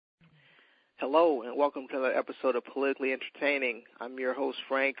Hello, and welcome to another episode of Politically Entertaining. I'm your host,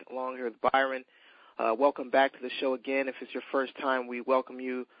 Frank, along here with Byron. Welcome back to the show again. If it's your first time, we welcome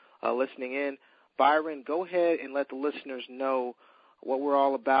you listening in. Byron, go ahead and let the listeners know what we're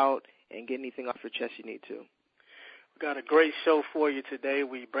all about and get anything off your chest you need to. We've got a great show for you today.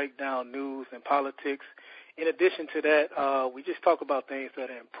 We break down news and politics. In addition to that, we just talk about things that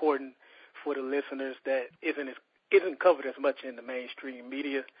are important for the listeners that isn't covered as much in the mainstream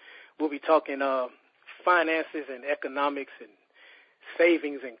media. We'll be talking finances and economics and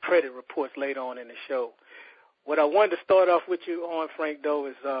savings and credit reports later on in the show. What I wanted to start off with you on, Frank, though,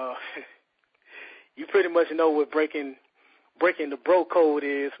 is you pretty much know what breaking the bro code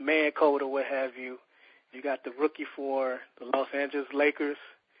is, man code or what have you. You got the rookie for the Los Angeles Lakers.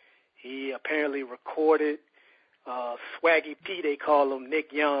 He apparently recorded Swaggy P, they call him,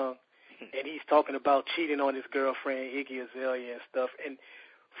 Nick Young, and he's talking about cheating on his girlfriend, Iggy Azalea, and stuff. And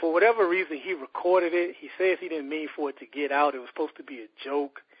for whatever reason, he recorded it. He says he didn't mean for it to get out. It was supposed to be a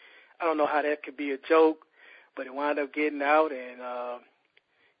joke. I don't know how that could be a joke, but it wound up getting out, and,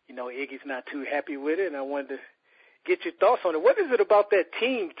 Iggy's not too happy with it, and I wanted to get your thoughts on it. What is it about that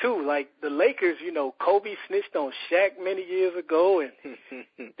team, too? Like, the Lakers, Kobe snitched on Shaq many years ago, and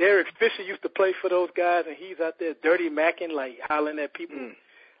Derek Fisher used to play for those guys, and he's out there dirty macking, like hollering at people,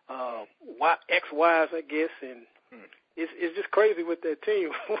 ex-wives, I guess, and it's just crazy with that team.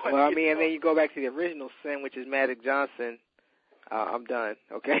 Well, I mean, and then you go back to the original sin, which is Magic Johnson. I'm done,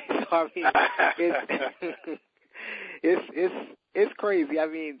 okay? So, I mean, it's crazy. I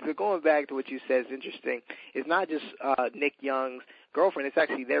mean, so going back to what you said is interesting. It's not just Nick Young's girlfriend. It's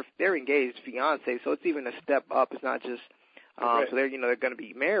actually they're engaged, fiance. So it's even a step up. It's not just so they're going to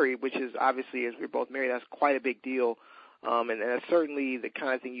be married, which is obviously, as we're both married, that's quite a big deal. And that's certainly the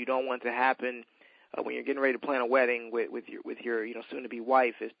kind of thing you don't want to happen when you're getting ready to plan a wedding with your soon to be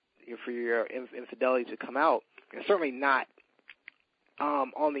wife, is for your infidelity to come out. And certainly not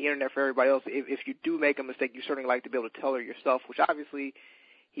on the internet for everybody else. If you do make a mistake, you certainly like to be able to tell her yourself, which obviously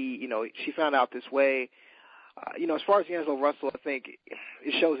she found out this way. As far as D'Angelo Russell, I think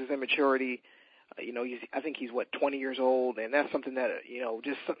it shows his immaturity. I think he's 20 years old, and that's something that you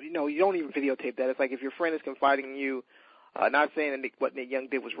don't even videotape that. It's like if your friend is confiding in you, not saying that what Nick Young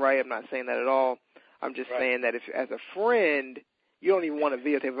did was right. I'm not saying that at all. I'm just saying that if, as a friend, you don't even want to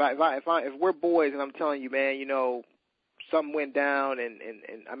videotape. If we're boys and I'm telling you, man, something went down and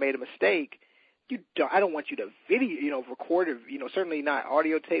I made a mistake, I don't want you to record it, certainly not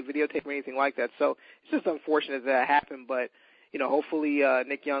audio tape, videotape, or anything like that. So it's just unfortunate that happened, but, hopefully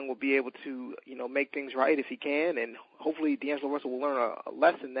Nick Young will be able to, make things right if he can, and hopefully D'Angelo Russell will learn a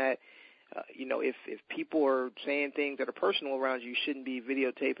lesson that, if people are saying things that are personal around you shouldn't be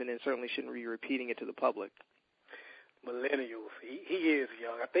videotaping and certainly shouldn't be repeating it to the public. Millennials, he is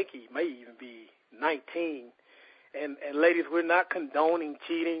young. I think he may even be 19. And ladies, we're not condoning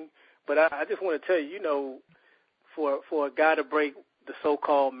cheating, but I just want to tell you, for a guy to break the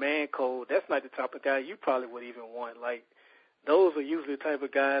so-called man code, that's not the type of guy you probably would even want. Like, those are usually the type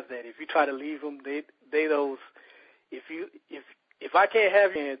of guys that if you try to leave them, they those, if I can't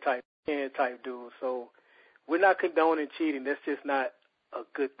have you type dudes. So we're not condoning cheating. That's just not a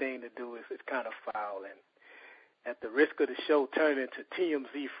good thing to do. It's kind of foul. And at the risk of the show turning into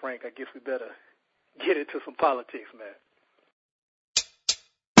TMZ, Frank, I guess we better get into some politics, man.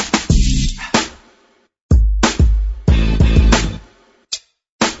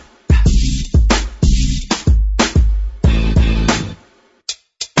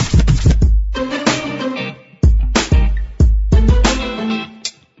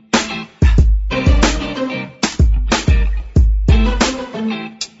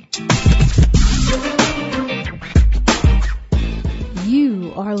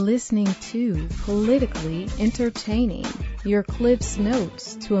 Listening to Politically Entertaining, your Cliff's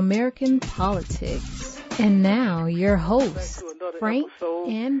Notes to American politics. And now your hosts, Frank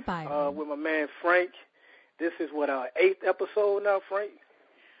and Byron. With my man Frank. This is our 8th episode now, Frank?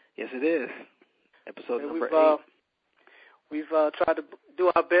 Yes, it is. Episode number 8. We've tried to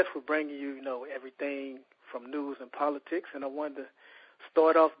do our best with bringing you, everything from news and politics. And I wanted to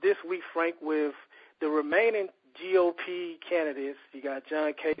start off this week, Frank, with the remaining GOP candidates. You got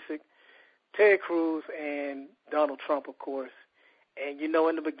John Kasich, Ted Cruz, and Donald Trump, of course. And, in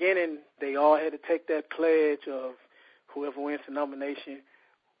the beginning, they all had to take that pledge of whoever wins the nomination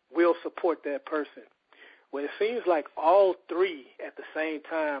will support that person. Well, it seems like all three at the same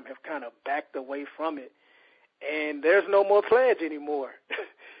time have kind of backed away from it, and there's no more pledge anymore.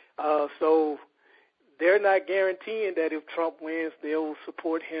 So they're not guaranteeing that if Trump wins, they'll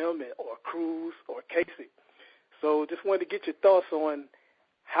support him or Cruz or Kasich. So just wanted to get your thoughts on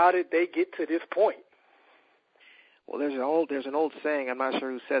how did they get to this point? Well, there's an old saying. I'm not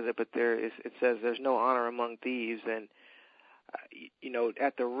sure who says it, but it says there's no honor among thieves, and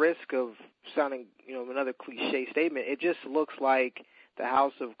at the risk of sounding another cliche statement, it just looks like the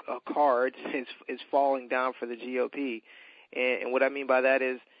house of cards is falling down for the GOP, and what I mean by that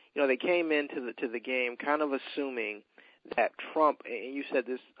is they came into the game kind of assuming that Trump, and you said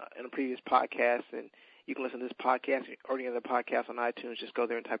this in a previous podcast, and you can listen to this podcast or any other podcast on iTunes. Just go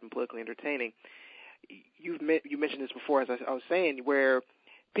there and type in politically entertaining. You mentioned this before, as I was saying, where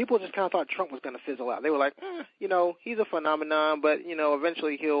people just kind of thought Trump was going to fizzle out. They were like, he's a phenomenon, but,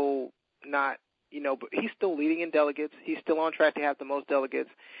 eventually he'll not, but he's still leading in delegates. He's still on track to have the most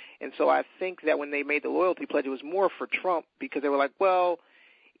delegates. And so I think that when they made the loyalty pledge, it was more for Trump because they were like, well,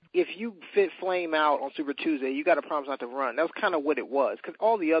 if you flame out on Super Tuesday, you got to promise not to run. That was kind of what it was, because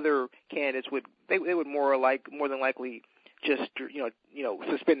all the other candidates would more than likely just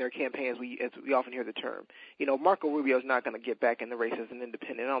suspend their campaign, as we often hear the term. Marco Rubio is not going to get back in the race as an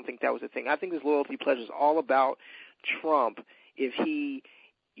independent. I don't think that was the thing. I think this loyalty pledge is all about Trump. If he,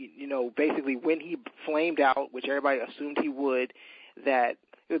 basically when he flamed out, which everybody assumed he would, that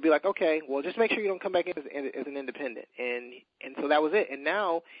it would be like, okay, well, just make sure you don't come back in as an independent. And so that was it. And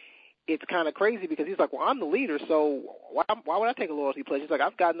now it's kind of crazy because he's like, well, I'm the leader, so why would I take a loyalty pledge? He's like,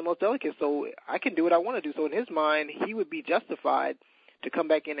 I've gotten the most delegates, so I can do what I want to do. So in his mind, he would be justified to come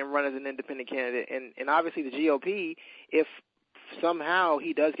back in and run as an independent candidate. And obviously the GOP, if somehow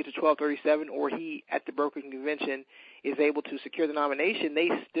he does get to 1237 or he, at the brokering convention, is able to secure the nomination, they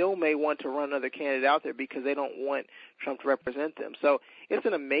still may want to run another candidate out there because they don't want Trump to represent them. So it's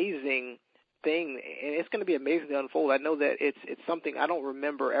an amazing thing, and it's going to be amazing to unfold. I know that it's something I don't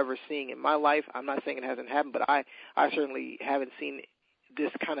remember ever seeing in my life. I'm not saying it hasn't happened, but I certainly haven't seen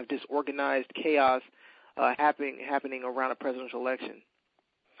this kind of disorganized chaos happening around a presidential election.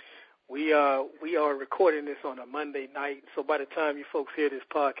 We are recording this on a Monday night, so by the time you folks hear this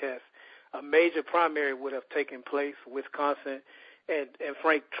podcast, a major primary would have taken place in Wisconsin, and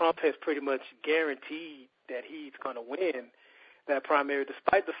Frank, Trump has pretty much guaranteed that he's going to win that primary,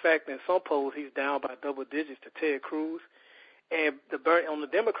 despite the fact that in some polls he's down by double digits to Ted Cruz. And on the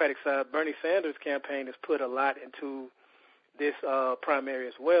Democratic side, Bernie Sanders' campaign has put a lot into this primary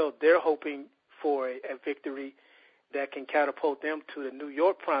as well. They're hoping for a victory that can catapult them to the New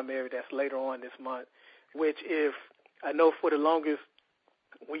York primary that's later on this month, which if I know for the longest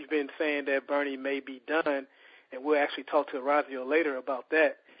we've been saying that Bernie may be done, and we'll actually talk to Orazio later about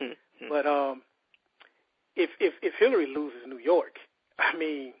that. But if Hillary loses New York, I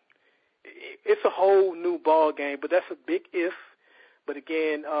mean, it's a whole new ball game, but that's a big if. But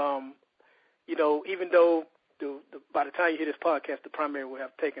again, even though by the time you hear this podcast, the primary will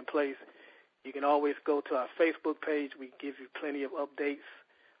have taken place, you can always go to our Facebook page. We give you plenty of updates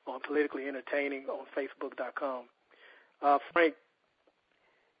on Politically Entertaining on Facebook.com. Frank,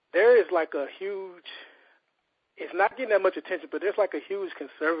 there is like a huge, it's not getting that much attention, but there's like a huge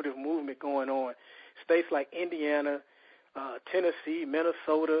conservative movement going on. States like Indiana, Tennessee,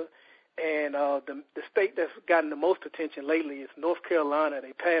 Minnesota, and the state that's gotten the most attention lately is North Carolina.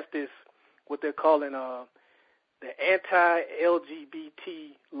 They passed this, what they're calling the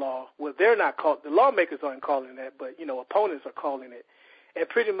anti-LGBT law. Well, they're not called, the lawmakers aren't calling that, but, opponents are calling it. And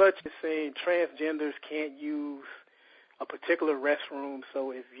pretty much it's saying transgenders can't use a particular restroom.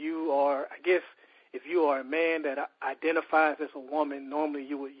 So if you are a man that identifies as a woman, normally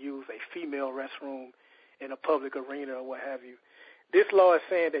you would use a female restroom in a public arena or what have you. This law is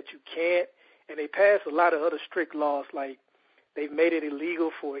saying that you can't, and they passed a lot of other strict laws, like they've made it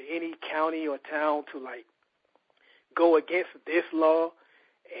illegal for any county or town to, go against this law,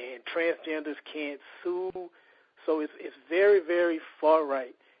 and transgenders can't sue. So it's very, very far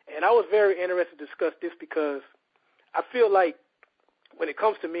right. And I was very interested to discuss this because I feel like when it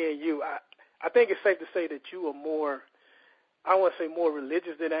comes to me and you, I think it's safe to say that you are more, I don't want to say more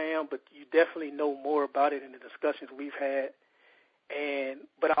religious than I am, but you definitely know more about it in the discussions we've had.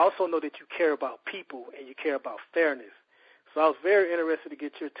 But I also know that you care about people and you care about fairness. So I was very interested to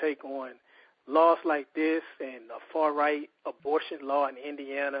get your take on laws like this and a far-right abortion law in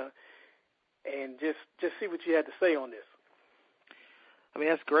Indiana, and just see what you had to say on this. I mean,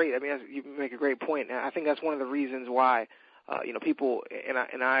 that's great. I mean, you make a great point. And I think that's one of the reasons why, people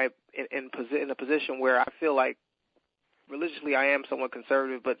and I in a position where I feel like religiously I am somewhat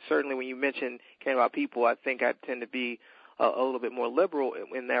conservative, but certainly when you mention caring about people, I think I tend to be a little bit more liberal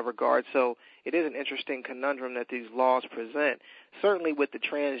in that regard. So it is an interesting conundrum that these laws present. Certainly with the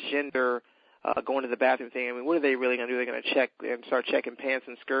transgender going to the bathroom thing, I mean, what are they really going to do? They're going to check and start checking pants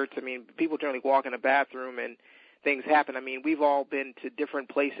and skirts. I mean, people generally walk in a bathroom and things happen. I mean, we've all been to different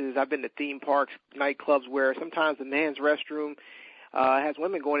places. I've been to theme parks, nightclubs, where sometimes the men's restroom has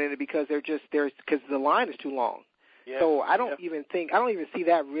women going in it because because the line is too long. Yeah. So I don't even see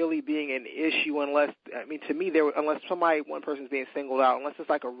that really being an issue unless to me unless one person's being singled out, unless it's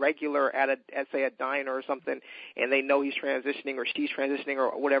like a regular at say a diner or something, and they know he's transitioning or she's transitioning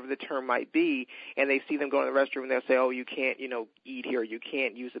or whatever the term might be, and they see them go in the restroom and they'll say, oh, you can't eat here, you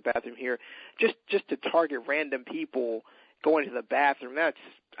can't use the bathroom here, just to target random people going to the bathroom.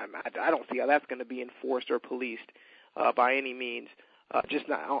 I don't see how that's going to be enforced or policed by any means, just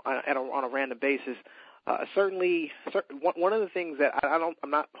not on a random basis. Certainly, one of the things that I'm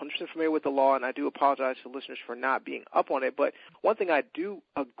not 100% familiar with the law, and I do apologize to listeners for not being up on it, but one thing I do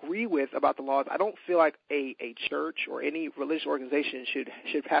agree with about the law is I don't feel like a church or any religious organization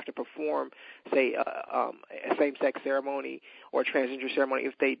should have to perform, say, a same-sex ceremony or a transgender ceremony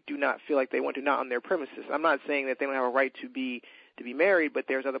if they do not feel like they want to, not on their premises. I'm not saying that they don't have a right to be married, but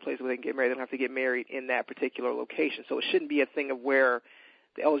there's other places where they can get married. They don't have to get married in that particular location. So it shouldn't be a thing of where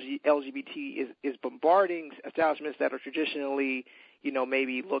the LGBT is bombarding establishments that are traditionally,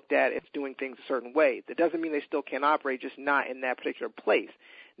 maybe looked at as doing things a certain way. That doesn't mean they still can't operate, just not in that particular place.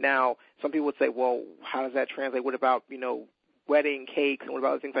 Now, some people would say, well, how does that translate? What about, wedding cakes and what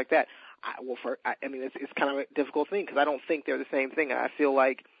about things like that? It's kind of a difficult thing because I don't think they're the same thing. I feel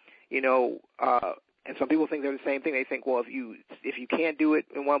like, and some people think they're the same thing. They think, well, if you can't do it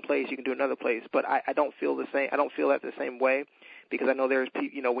in one place, you can do it in another place. But I don't feel the same. I don't feel that the same way because I know there's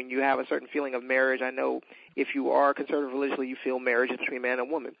people, when you have a certain feeling of marriage, I know if you are conservative religiously, you feel marriage is between man and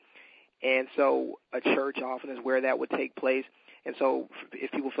woman. And so a church often is where that would take place. And so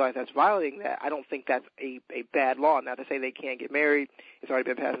if people feel like that's violating that, I don't think that's a bad law. Not to say they can't get married. It's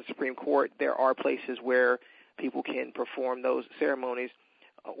already been passed in the Supreme Court. There are places where people can perform those ceremonies,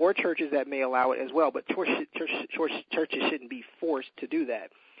 or churches that may allow it as well, but churches shouldn't be forced to do that.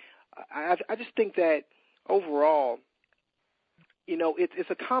 I just think that overall, it's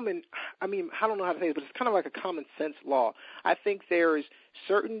a common, I don't know how to say it, but it's kind of like a common sense law. I think there's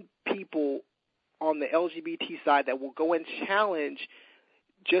certain people on the LGBT side that will go and challenge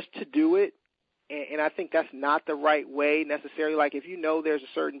just to do it, and I think that's not the right way necessarily. Like if there's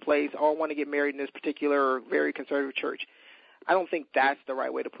a certain place, I want to get married in this particular very conservative church, I don't think that's the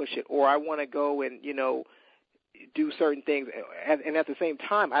right way to push it. Or I want to go and, do certain things. And at the same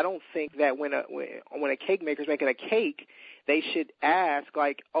time, I don't think that when a cake maker's making a cake, they should ask,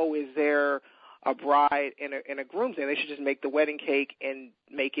 like, oh, is there a bride and a groomsman? They should just make the wedding cake and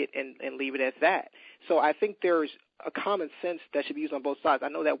make it and leave it at that. So I think there's a common sense that should be used on both sides. I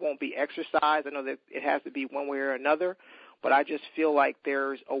know that won't be exercised. I know that it has to be one way or another. But I just feel like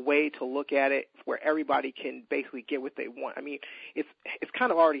there's a way to look at it where everybody can basically get what they want. It's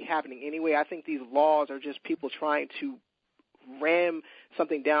kind of already happening anyway. I think these laws are just people trying to ram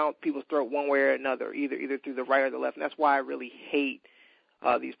something down people's throat one way or another, either through the right or the left. And that's why I really hate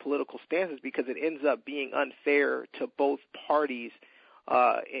these political stances, because it ends up being unfair to both parties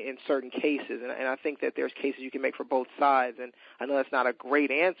in certain cases. And I think that there's cases you can make for both sides. And I know that's not a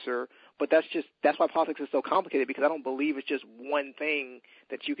great answer, but that's why politics is so complicated, because I don't believe it's just one thing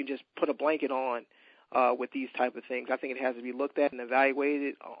that you can just put a blanket on with these type of things. I think it has to be looked at and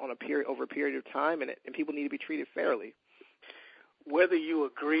evaluated over a period of time, and people need to be treated fairly. Whether you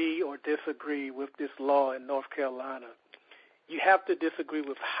agree or disagree with this law in North Carolina, you have to disagree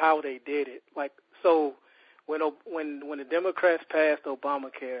with how they did it. Like, so when the Democrats passed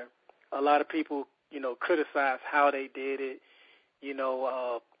Obamacare, a lot of people, criticized how they did it.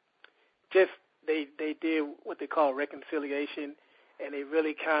 They did what they call reconciliation, and they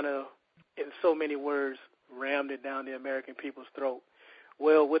really kind of, in so many words, rammed it down the American people's throat.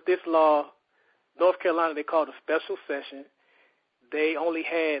 Well, with this law, North Carolina, they called a special session. They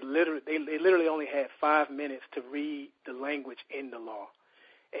literally only had 5 minutes to read the language in the law,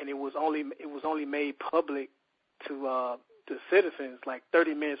 and it was only made public to citizens like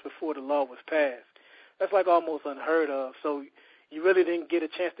 30 minutes before the law was passed. That's like almost unheard of. So you really didn't get a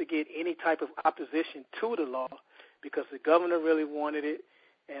chance to get any type of opposition to the law because the governor really wanted it,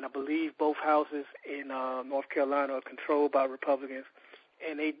 and I believe both houses in North Carolina are controlled by Republicans,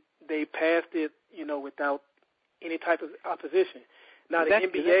 and they passed it, without any type of opposition. Now, the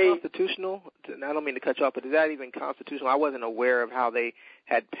NBA... Is that constitutional? I don't mean to cut you off, but is that even constitutional? I wasn't aware of how they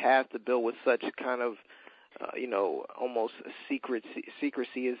had passed the bill with such kind of, almost secrecy.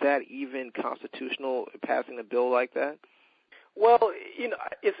 Is that even constitutional, passing a bill like that? Well,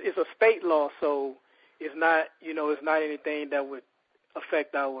 it's a state law, so it's not, it's not anything that would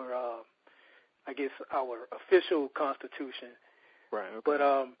affect our, our official constitution. Right. Okay. But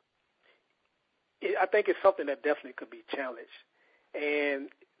I think it's something that definitely could be challenged. And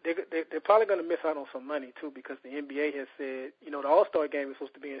they're probably going to miss out on some money, too, because the NBA has said, the All-Star game is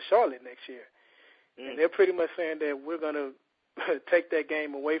supposed to be in Charlotte next year. And they're pretty much saying that we're going to take that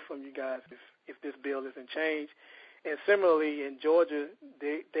game away from you guys if this bill isn't changed. And similarly, in Georgia,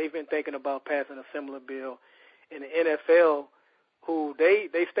 they've been thinking about passing a similar bill. In the NFL, who they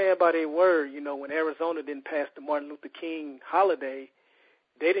stand by their word, when Arizona didn't pass the Martin Luther King holiday,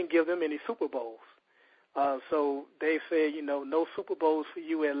 they didn't give them any Super Bowls. So they said, no Super Bowls for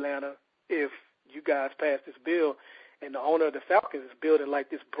you, Atlanta, if you guys pass this bill. And the owner of the Falcons is building like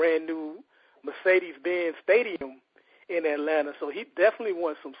this brand new Mercedes-Benz stadium in Atlanta. So he definitely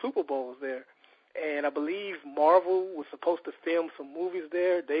wants some Super Bowls there. And I believe Marvel was supposed to film some movies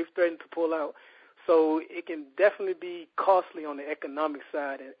there. They've threatened to pull out. So it can definitely be costly on the economic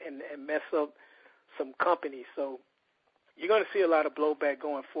side and mess up some companies. So you're going to see a lot of blowback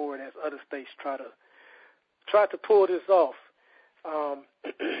going forward as other states try to pull this off.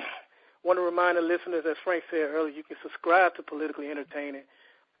 Want to remind the listeners, as Frank said earlier, you can subscribe to Politically Entertaining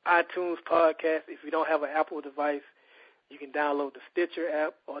iTunes podcast. If you don't have an Apple device, you can download the Stitcher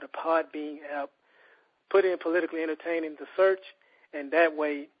app or the Podbean app. Put in Politically Entertaining to search, and that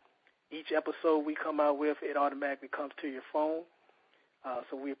way each episode we come out with, it automatically comes to your phone.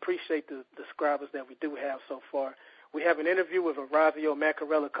 So we appreciate the subscribers that we do have so far. We have an interview with Orazio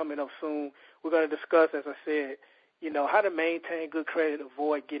Macarella coming up soon. We're going to discuss, as I said, how to maintain good credit,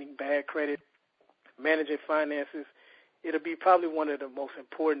 avoid getting bad credit, managing finances. It'll be probably one of the most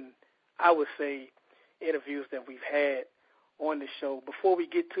important, I would say, interviews that we've had on the show. Before we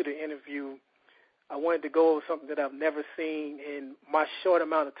get to the interview, I wanted to go over something that I've never seen in my short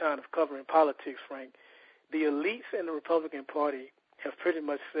amount of time of covering politics, Frank. The elites in the Republican Party have pretty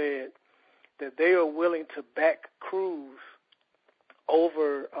much said that they are willing to back Cruz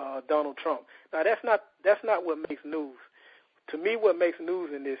over Donald Trump. Now, that's not what makes news. To me, what makes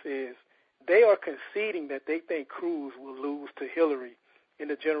news in this is they are conceding that they think Cruz will lose to Hillary in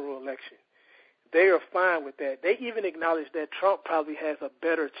the general election. They are fine with that. They even acknowledge that Trump probably has a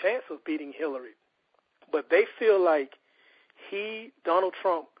better chance of beating Hillary. But they feel like Donald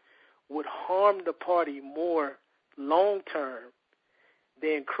Trump, would harm the party more long-term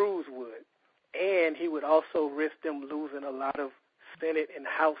than Cruz would. And he would also risk them losing a lot of Senate and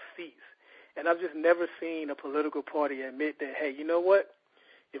House seats. And I've just never seen a political party admit that, hey, you know what?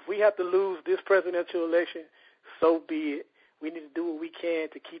 If we have to lose this presidential election, so be it. We need to do what we can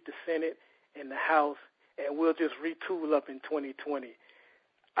to keep the Senate and the House, and we'll just retool up in 2020.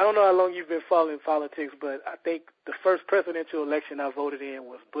 I don't know how long you've been following politics, but I think the first presidential election I voted in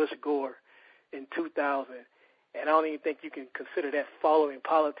was Bush Gore in 2000, and I don't even think you can consider that following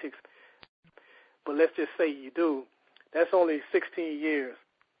politics. But let's just say you do. That's only 16 years.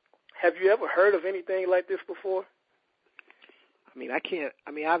 Have you ever heard of anything like this before? The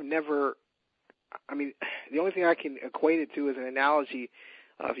only thing I can equate it to is an analogy.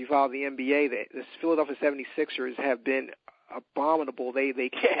 If you follow the NBA, the Philadelphia 76ers have been abominable. They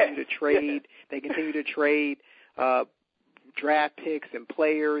continue to trade. They continue to trade draft picks and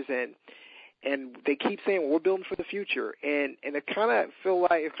players, and they keep saying, well, we're building for the future. And it kind of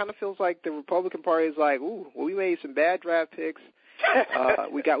feels like the Republican Party is like, ooh, well, we made some bad draft picks.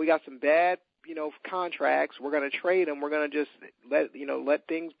 We got some bad, contracts. We're going to trade them. We're going to just let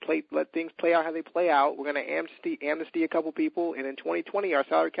things play out how they play out. We're going to amnesty a couple people, and in 2020 our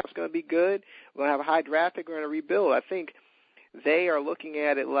salary cap's going to be good. We're going to have a high draft pick. We're going to rebuild. I think they are looking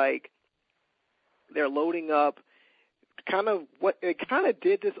at it like they're loading up. Kind of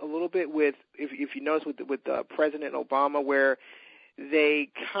did this a little bit with, if you notice, with President Obama, where they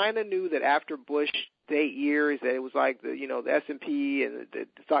kind of knew that after Bush 8 years that it was like the S&P and the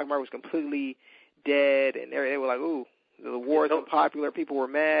stock market was completely dead, and they were like, ooh, the war is unpopular, people were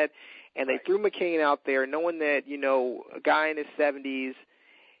mad, and they threw McCain out there, knowing that a guy in his 70s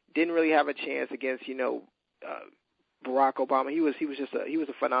didn't really have a chance against Barack Obama. He was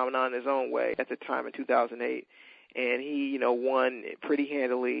a phenomenon in his own way at the time in 2008. And he, won pretty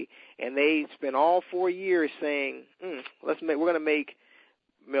handily. And they spent all 4 years saying, we're going to make,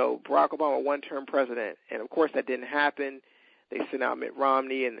 Barack Obama a one-term president. And of course that didn't happen. They sent out Mitt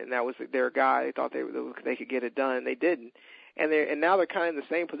Romney, and that was their guy. They thought they could get it done, and they didn't. And now they're kind of in the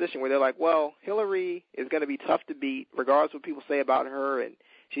same position where they're like, well, Hillary is going to be tough to beat, regardless of what people say about her, and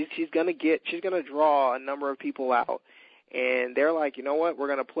she's going to draw a number of people out. And they're like, you know what, we're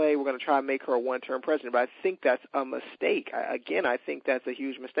going to try and make her a one-term president. But I think that's a mistake. I think that's a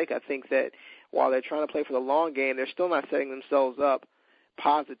huge mistake. I think that while they're trying to play for the long game, they're still not setting themselves up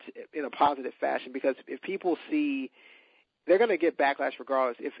in a positive fashion. Because if people see they're going to get backlash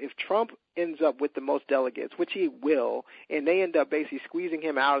regardless. If Trump ends up with the most delegates, which he will, and they end up basically squeezing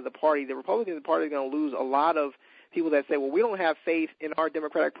him out of the party, the Republican Party is going to lose a lot of people that say, well, we don't have faith in our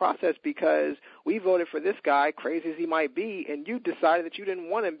democratic process because we voted for this guy, crazy as he might be, and you decided that you didn't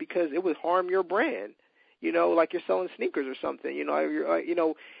want him because it would harm your brand. You know, like you're selling sneakers or something.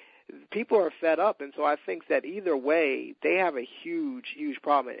 People are fed up, and so I think that either way, they have a huge, huge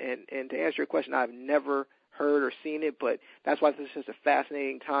problem. And to answer your question, I've never heard or seen it, but that's why this is just a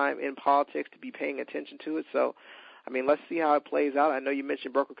fascinating time in politics to be paying attention to it. So, I mean, let's see how it plays out. I know you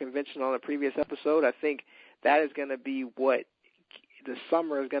mentioned Broker Convention on a previous episode. I think that is going to be what the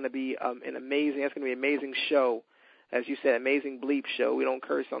summer is going to be that's going to be an amazing show. As you said, amazing bleep show. We don't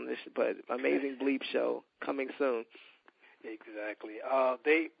curse on this, but amazing bleep show coming soon. Exactly.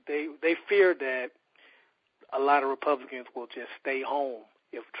 They fear that a lot of Republicans will just stay home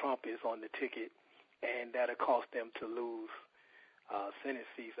if Trump is on the ticket, and that'll cost them to lose Senate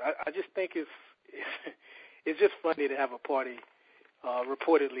seats. I just think it's just funny to have a party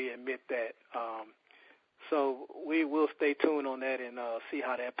reportedly admit that. So we will stay tuned on that and see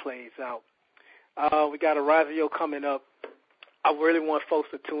how that plays out. We got Orazio coming up. I really want folks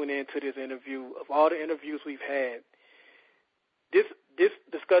to tune in to this interview. Of all the interviews we've had, this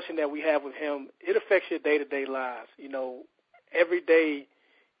discussion that we have with him, it affects your day-to-day lives. You know, every day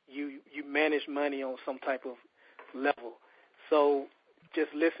you manage money on some type of level. So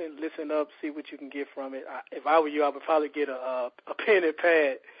just listen up, see what you can get from it. If I were you, I would probably get a pen and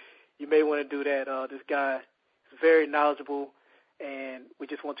pad. You may want to do that. This guy is very knowledgeable, and we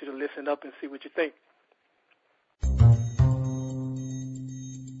just want you to listen up and see what you think.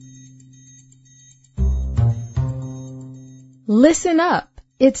 Listen up.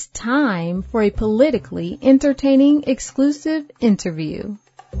 It's time for a politically entertaining exclusive interview.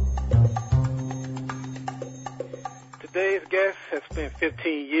 Today's guest has spent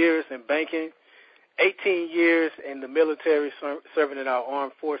 15 years in banking, 18 years in the military serving in our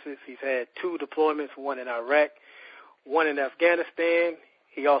armed forces. He's had 2 deployments, one in Iraq, one in Afghanistan.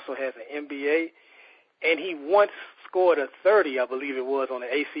 He also has an MBA, and he once scored a 30, I believe it was, on the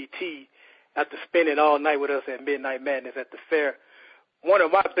ACT after spending all night with us at Midnight Madness at the fair. One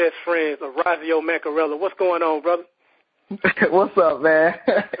of my best friends, Orazio Mancarella. What's going on, brother? What's up, man?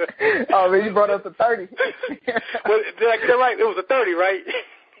 Oh, man, you brought up the 30. Well, did I get it right? It was a 30, right?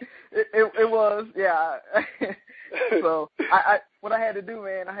 It was, yeah. So what I had to do,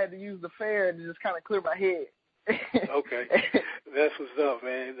 man, I had to use the fair to just kind of clear my head. Okay. That's what's up,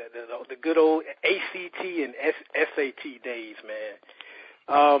 man. The good old ACT and SAT days,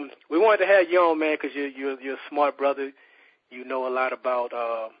 man. We wanted to have you on, man, because you're a smart brother. You know a lot about,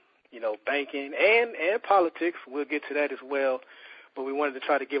 banking and politics. We'll get to that as well. But we wanted to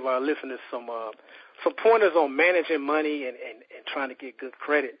try to give our listeners some pointers on managing money and trying to get good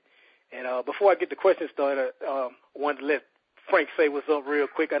credit. And before I get the question started, I wanted to let Frank say what's up real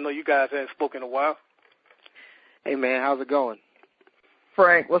quick. I know you guys haven't spoken in a while. Hey, man, how's it going?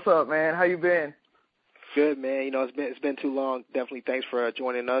 Frank, what's up, man? How you been? Good, man. You know, it's been too long. Definitely thanks for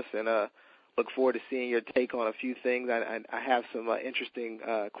joining us, and look forward to seeing your take on a few things. I have some interesting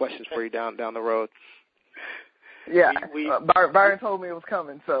questions for you down the road. Yeah, Byron told me it was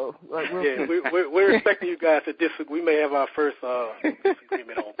coming, so we're expecting you guys to disagree. We may have our first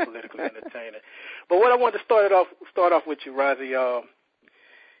disagreement on political entertainment. But what I wanted to start off with you, Razi,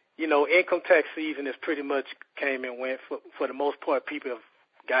 income tax season has pretty much came and went. For the most part, people have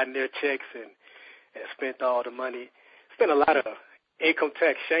gotten their checks and spent all the money. Spent a lot of income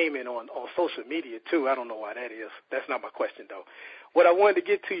tax shaming on social media, too. I don't know why that is. That's not my question, though. What I wanted to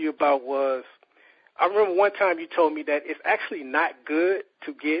get to you about was, I remember one time you told me that it's actually not good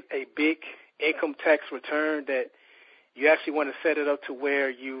to get a big income tax return, that you actually want to set it up to where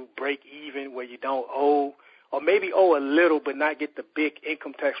you break even, where you don't owe, or maybe owe a little but not get the big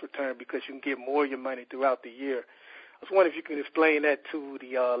income tax return because you can get more of your money throughout the year. I was wondering if you could explain that to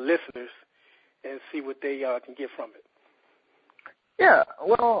the listeners and see what they can get from it. Yeah,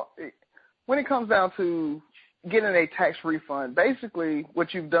 well, when it comes down to getting a tax refund, basically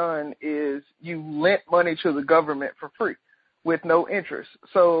what you've done is you lent money to the government for free with no interest.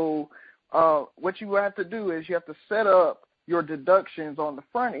 So what you have to do is you have to set up your deductions on the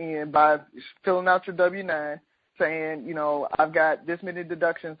front end by filling out your W-9, saying, I've got this many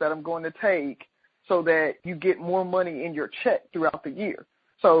deductions that I'm going to take so that you get more money in your check throughout the year.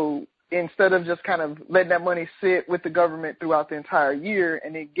 So instead of just kind of letting that money sit with the government throughout the entire year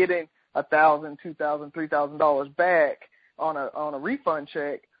and then getting $1,000, $2,000, $3,000 back on a refund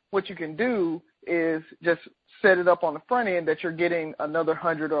check, what you can do is just set it up on the front end that you're getting another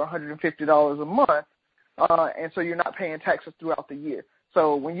 $100 or $150 a month and so you're not paying taxes throughout the year.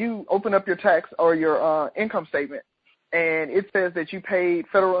 So when you open up your tax or your income statement, and it says that you paid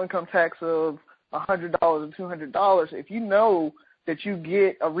federal income tax of $100 or $200, if you know that you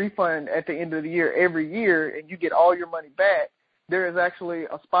get a refund at the end of the year every year and you get all your money back, there is actually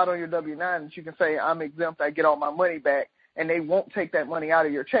a spot on your W-9 that you can say, I'm exempt, I get all my money back, and they won't take that money out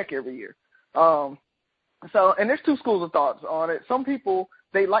of your check every year. And there's two schools of thoughts on it. Some people,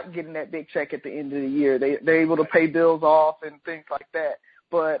 they like getting that big check at the end of the year. They're able to pay bills off and things like that.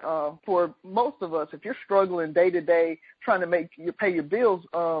 But for most of us, if you're struggling day to day trying to pay your bills,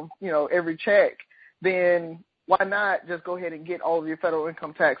 every check, then why not just go ahead and get all of your federal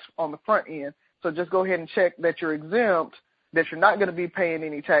income tax on the front end? So just go ahead and check that you're exempt, that you're not going to be paying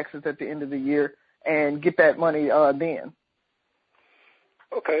any taxes at the end of the year, and get that money then.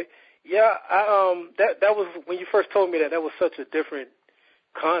 Okay. Yeah, that was when you first told me that was such a different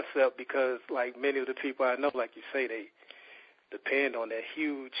concept, because like many of the people I know, like you say, they depend on that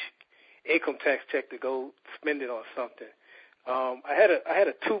huge income tax check to go spend it on something. I had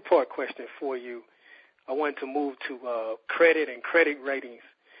a two-part question for you. I wanted to move to credit and credit ratings.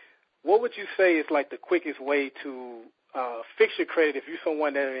 What would you say is like the quickest way to fix your credit if you're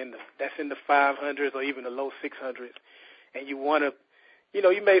someone that's in the 500s or even the low 600s, and you want to,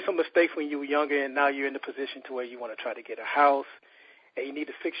 you made some mistakes when you were younger, and now you're in the position to where you want to try to get a house, and you need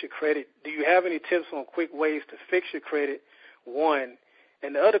to fix your credit. Do you have any tips on quick ways to fix your credit? One.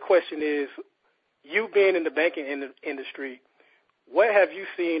 And the other question is, you being in the banking industry, what have you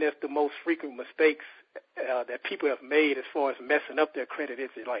seen as the most frequent mistakes that people have made as far as messing up their credit? Is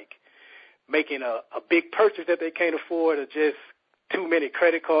it like making a big purchase that they can't afford, or just too many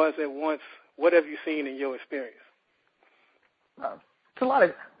credit cards at once? What have you seen in your experience? It's a lot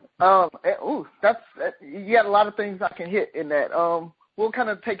of you got a lot of things I can hit in that. We'll kind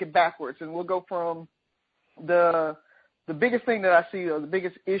of take it backwards, and we'll go from the biggest thing that I see, or the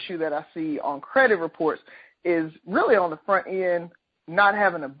biggest issue that I see on credit reports, is really on the front end not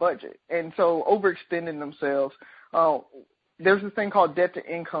having a budget, and so overextending themselves. There's this thing called debt to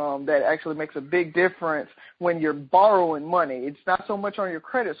income that actually makes a big difference when you're borrowing money. It's not so much on your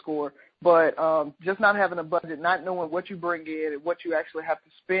credit score, but just not having a budget, not knowing what you bring in and what you actually have to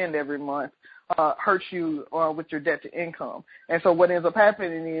spend every month hurts you with your debt to income. And so what ends up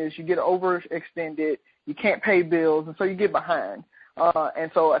happening is you get overextended, you can't pay bills, and so you get behind.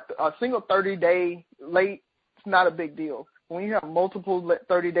 And so a single 30-day late, it's not a big deal. When you have multiple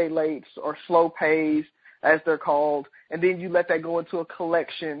 30-day lates or slow pays, as they're called, and then you let that go into a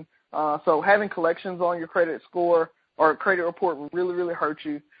collection. So having collections on your credit score or credit report will really, really hurt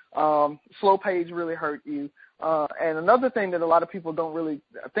you. Slow pays really hurt you. And another thing that a lot of people don't really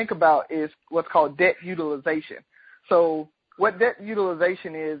think about is what's called debt utilization. So what debt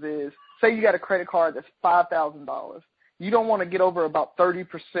utilization is say you got a credit card that's $5,000. You don't want to get over about 30%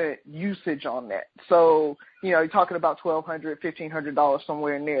 usage on that. So, you're talking about $1,200, $1,500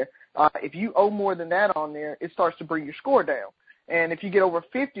 somewhere in there. If you owe more than that on there, it starts to bring your score down. And if you get over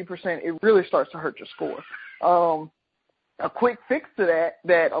 50%, it really starts to hurt your score. A quick fix to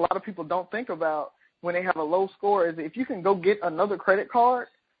that a lot of people don't think about when they have a low score is if you can go get another credit card,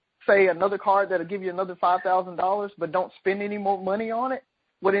 say another card that'll give you another $5,000, but don't spend any more money on it,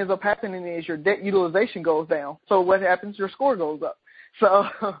 what ends up happening is your debt utilization goes down. So what happens? Your score goes up. So,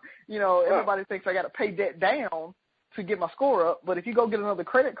 everybody thinks I got to pay debt down to get my score up. But if you go get another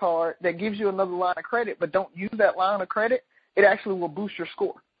credit card that gives you another line of credit but don't use that line of credit, it actually will boost your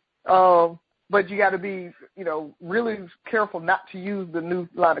score. But you got to be, really careful not to use the new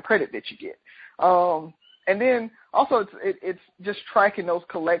line of credit that you get. And then also it's just tracking those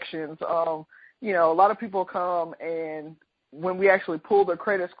collections. A lot of people come, and when we actually pull their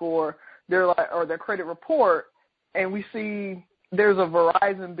credit score, or their credit report, and we see there's a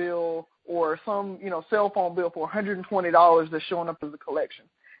Verizon bill or some, cell phone bill for $120 that's showing up as a collection.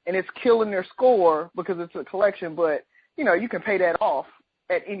 And it's killing their score because it's a collection, but, you can pay that off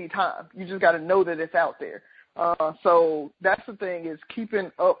at any time. You just got to know that it's out there. So that's the thing, is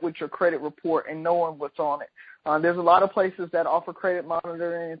keeping up with your credit report and knowing what's on it. There's a lot of places that offer credit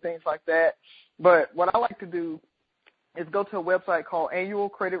monitoring and things like that. But what I like to do is go to a website called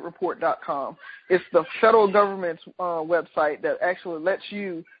annualcreditreport.com. It's the federal government's website that actually lets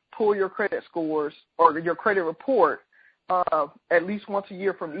you pull your credit scores or your credit report at least once a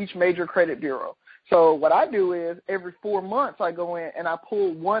year from each major credit bureau. So what I do is every 4 months I go in and I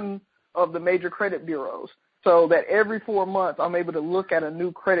pull one of the major credit bureaus, so that every 4 months I'm able to look at a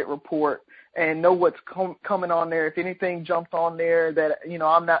new credit report and know what's coming on there. If anything jumped on there that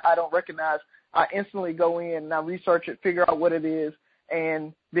I don't recognize, I instantly go in and I research it, figure out what it is,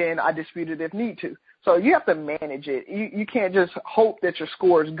 and then I dispute it if need to. So you have to manage it. You can't just hope that your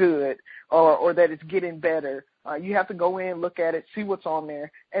score is good or that it's getting better. You have to go in, look at it, see what's on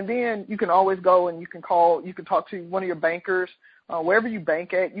there. And then you can always go and you can talk to one of your bankers. Wherever you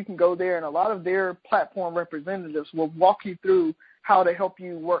bank at, you can go there, and a lot of their platform representatives will walk you through how to help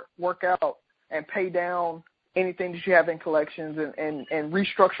you work out and pay down anything that you have in collections and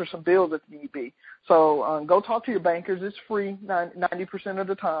restructure some bills if need be. So go talk to your bankers. It's free 90% of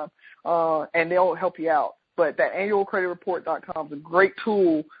the time, and they'll help you out. But that annualcreditreport.com is a great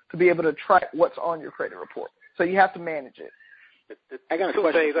tool to be able to track what's on your credit report. So you have to manage it. I got a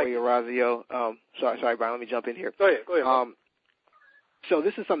question for you, Orazio. Sorry, Brian, let me jump in here. Go ahead. So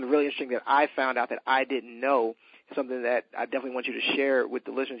this is something really interesting that I found out that I didn't know, something that I definitely want you to share with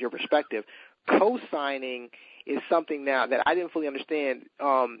the listeners, your perspective. Co-signing is something now that I didn't fully understand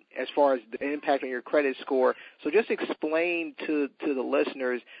as far as the impact on your credit score. So just explain to the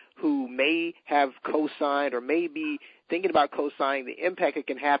listeners who may have co-signed or may be thinking about co-signing the impact it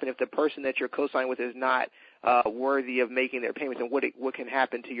can happen if the person that you're co-signing with is not worthy of making their payments, and what can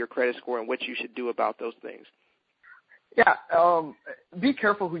happen to your credit score and what you should do about those things. Yeah, be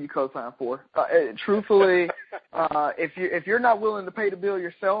careful who you co-sign for. Truthfully, if you're not willing to pay the bill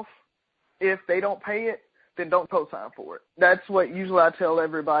yourself, if they don't pay it, then don't co-sign for it. That's what usually I tell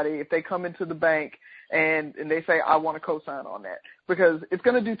everybody if they come into the bank and they say, I want to co-sign on that. Because it's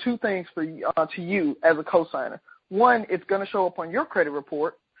going to do two things for you, to you as a co-signer. One, it's going to show up on your credit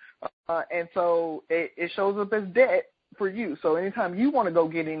report, and so it shows up as debt for you. So anytime you want to go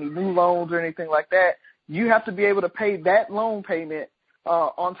get any new loans or anything like that, you have to be able to pay that loan payment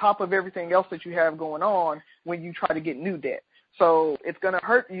on top of everything else that you have going on when you try to get new debt. So it's going to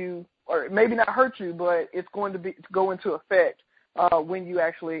hurt you, or maybe not hurt you, but it's going to go into effect when you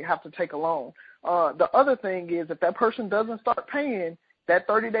actually have to take a loan. The other thing is if that person doesn't start paying, that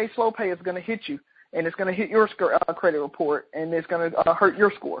 30-day slow pay is going to hit you, and it's going to hit your credit report, and it's going to hurt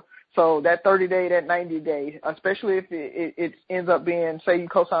your score. So that 30-day, that 90-day, especially if it ends up being, say you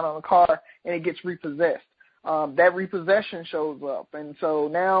co-sign on a car and it gets repossessed, that repossession shows up. And so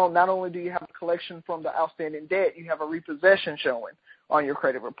now not only do you have a collection from the outstanding debt, you have a repossession showing on your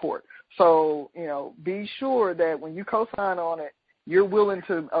credit report. So, be sure that when you co-sign on it, you're willing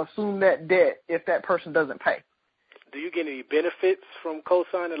to assume that debt if that person doesn't pay. Do you get any benefits from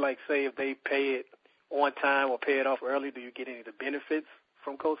co-signing? Like, say, if they pay it on time or pay it off early, do you get any of the benefits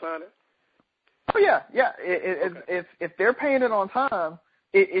from co-signing? Oh, yeah. If they're paying it on time,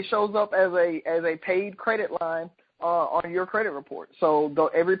 it shows up as a paid credit line on your credit report. So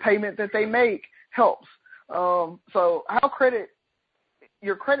every payment that they make helps. So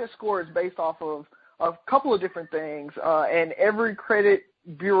your credit score is based off of a couple of different things, and every credit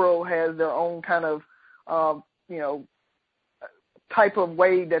bureau has their own kind of, type of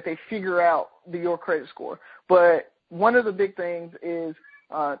way that they figure out your credit score. But one of the big things is,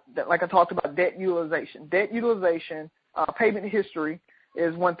 that, like I talked about, debt utilization. Debt utilization, payment history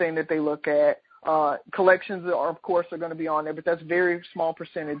is one thing that they look at. Collections are, of course, are going to be on there, but that's a very small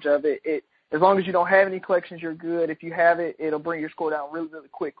percentage of it. As long as you don't have any collections, you're good. If you have it, it'll bring your score down really, really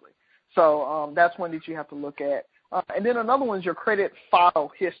quickly. So that's one that you have to look at. And then another one is your credit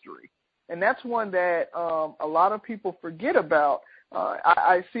file history. And that's one that a lot of people forget about.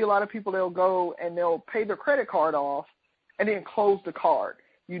 I see a lot of people, they'll go and they'll pay their credit card off and then close the card.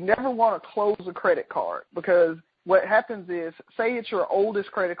 You never want to close a credit card, because what happens is, say it's your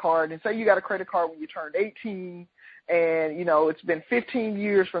oldest credit card, and say you got a credit card when you turned 18, and, it's been 15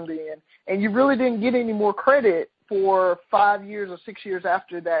 years from then, and you really didn't get any more credit for 5 years or 6 years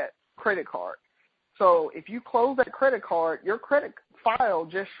after that credit card. So if you close that credit card, your credit file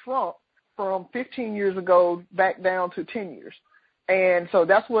just shrunk from 15 years ago back down to 10 years. And so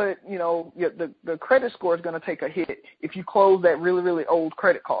that's what, the credit score is going to take a hit if you close that really, really old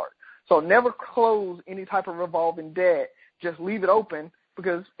credit card. So never close any type of revolving debt. Just leave it open,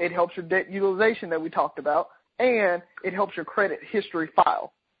 because it helps your debt utilization that we talked about, and it helps your credit history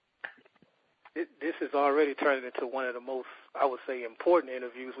file. This is already turning into one of the most, I would say, important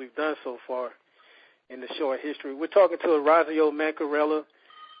interviews we've done so far in the short history. We're talking to Orazio Mancarella.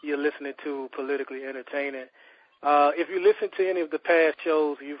 You're listening to Politically Entertaining. If you listen to any of the past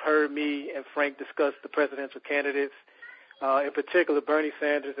shows, you've heard me and Frank discuss the presidential candidates, in particular Bernie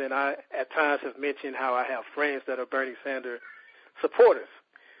Sanders, and I at times have mentioned how I have friends that are Bernie Sanders supporters.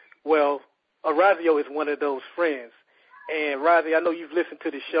 Well, Orazio is one of those friends. And, Orazio, I know you've listened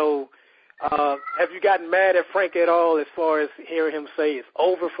to the show. Have you gotten mad at Frank at all as far as hearing him say it's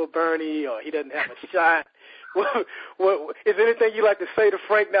over for Bernie or he doesn't have a shot? Is there anything you'd like to say to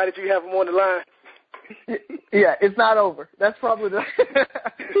Frank now that you have him on the line? Yeah, it's not over. That's probably the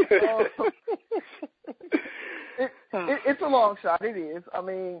It's a long shot. It is. I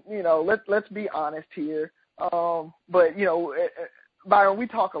mean, let's be honest here. But Byron, we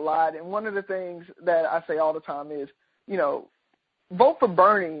talk a lot, and one of the things that I say all the time is, vote for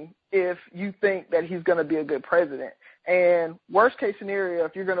Bernie if you think that he's going to be a good president. And worst case scenario,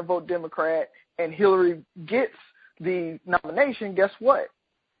 if you're going to vote Democrat and Hillary gets the nomination, guess what?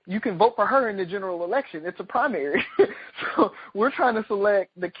 You can vote for her in the general election. It's a primary. So we're trying to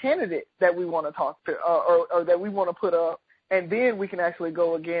select the candidate that we want to talk to or that we want to put up, and then we can actually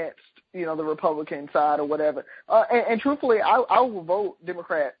go against, the Republican side or whatever. And truthfully, I will vote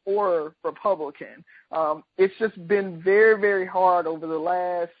Democrat or Republican. It's just been very, very hard over the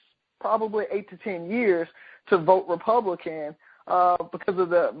last probably 8 to 10 years to vote Republican because of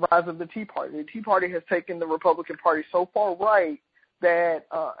the rise of the Tea Party. The Tea Party has taken the Republican Party so far right that,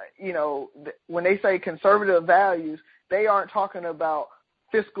 when they say conservative values, they aren't talking about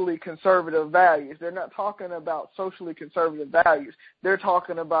fiscally conservative values. They're not talking about socially conservative values. They're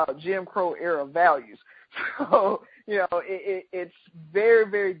talking about Jim Crow era values. So, it's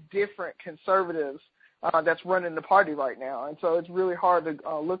very, very different conservatives that's running the party right now. And so it's really hard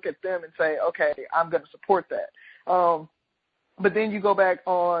to look at them and say, okay, I'm going to support that. But then you go back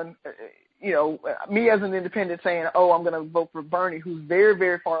on, me as an independent saying, I'm going to vote for Bernie, who's very,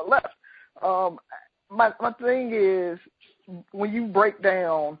 very far left. My thing is, when you break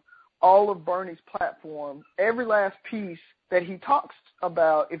down all of Bernie's platform, every last piece that he talks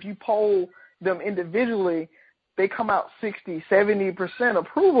about, if you poll them individually, they come out 60, 70%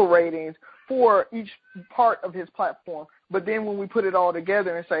 approval ratings for each part of his platform. But then when we put it all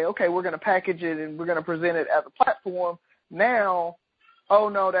together and say, okay, we're going to package it and we're going to present it as a platform, now, oh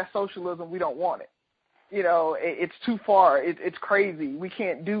no, that's socialism, we don't want it. It's too far. It's crazy. We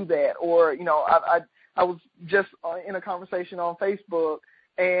can't do that. Or, I was just in a conversation on Facebook,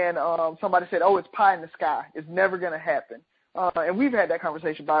 and somebody said, it's pie in the sky. It's never going to happen. And we've had that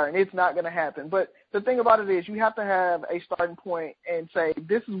conversation, Byron. It's not going to happen. But the thing about it is you have to have a starting point and say,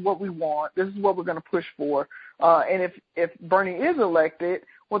 this is what we want. This is what we're going to push for. And if Bernie is elected,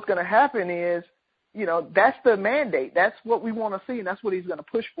 what's going to happen is, that's the mandate. That's what we want to see, and that's what he's going to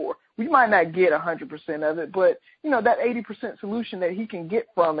push for. We might not get 100% of it, but, that 80% solution that he can get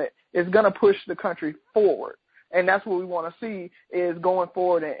from it is going to push the country forward. And that's what we want to see is going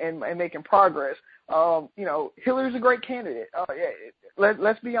forward and making progress. Hillary's a great candidate.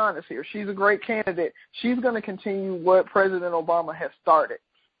 Let's be honest here. She's a great candidate. She's going to continue what President Obama has started,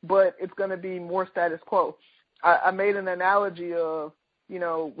 but it's going to be more status quo. I made an analogy of,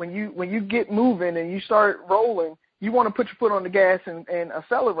 when you get moving and you start rolling, you want to put your foot on the gas and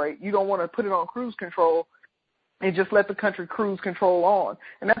accelerate. You don't want to put it on cruise control and just let the country cruise control on.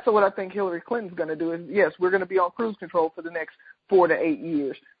 And that's what I think Hillary Clinton's going to do is, yes, we're going to be on cruise control for the next 4 to 8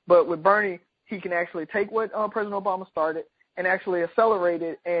 years. But with Bernie, he can actually take what President Obama started and actually accelerate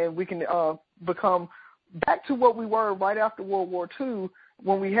it, and we can become back to what we were right after World War II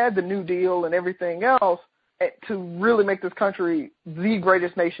when we had the New Deal and everything else, to really make this country the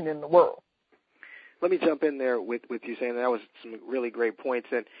greatest nation in the world. Let me jump in there with you saying that was some really great points.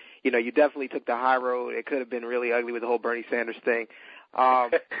 And, you definitely took the high road. It could have been really ugly with the whole Bernie Sanders thing. I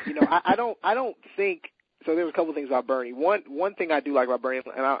don't think – so there was a couple of things about Bernie. One thing I do like about Bernie,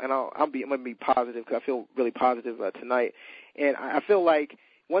 and I'm going to be positive because I feel really positive tonight. And I feel like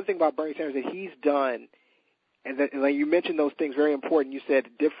one thing about Bernie Sanders that he's done – and like you mentioned those things, very important. You said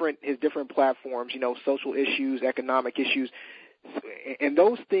his different platforms, social issues, economic issues, and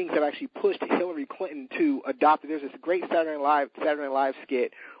those things have actually pushed Hillary Clinton to adopt. There's this great Saturday Night Live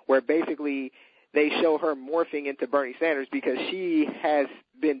skit where basically they show her morphing into Bernie Sanders because she has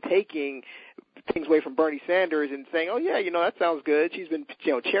been taking things away from Bernie Sanders and saying, oh yeah, that sounds good. She's been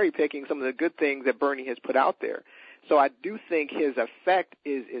cherry picking some of the good things that Bernie has put out there. So I do think his effect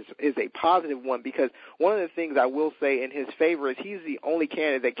is a positive one because one of the things I will say in his favor is he's the only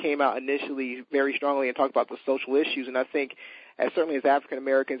candidate that came out initially very strongly and talked about the social issues. And I think certainly as African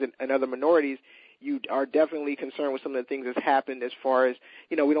Americans and other minorities, you are definitely concerned with some of the things that's happened as far as,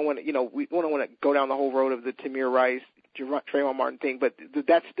 we don't want to go down the whole road of the Tamir Rice, Trayvon Martin thing, but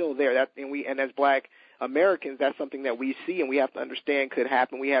that's still there. And as black Americans, that's something that we see and we have to understand could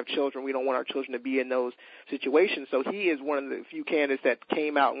happen. We have children. We don't want our children to be in those situations. So he is one of the few candidates that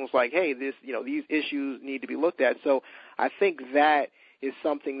came out and was like, hey, these issues need to be looked at. So I think that is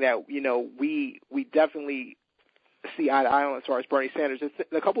something that, we definitely see eye to eye on as far as Bernie Sanders.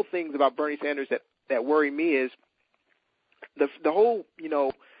 A couple things about Bernie Sanders that worry me is the whole,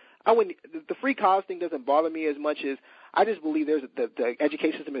 the free college thing doesn't bother me as much as I just believe the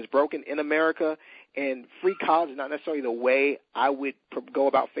education system is broken in America, and free college is not necessarily the way I would go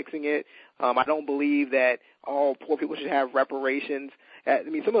about fixing it. I don't believe that all poor people should have reparations. I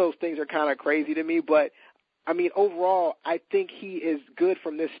mean, some of those things are kind of crazy to me, but I mean, overall, I think he is good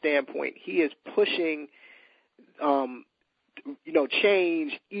from this standpoint. He is pushing,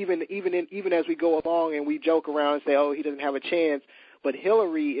 change even as we go along, and we joke around and say, oh, he doesn't have a chance. But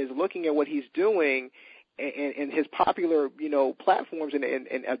Hillary is looking at what he's doing and his popular, platforms and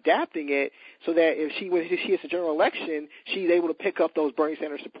adapting it so that if she has a general election, she's able to pick up those Bernie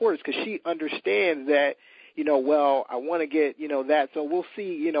Sanders supporters because she understands that, I want to get, that. So we'll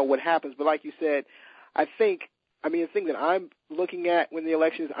see, what happens. But like you said, I think, the thing that I'm looking at when the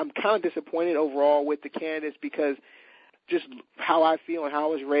election is, I'm kind of disappointed overall with the candidates because just how I feel and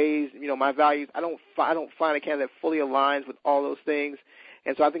how I was raised, my values, I don't find a candidate that fully aligns with all those things.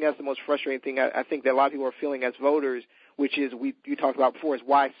 And so I think that's the most frustrating thing I think that a lot of people are feeling as voters, which is you talked about before, is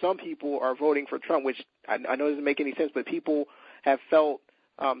why some people are voting for Trump, which I know doesn't make any sense, but people have felt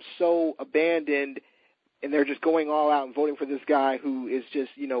so abandoned, and they're just going all out and voting for this guy who is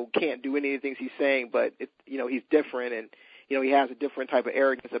just, can't do any of the things he's saying, but, he's different and, he has a different type of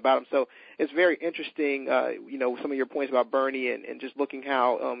arrogance about him. So it's very interesting, some of your points about Bernie and just looking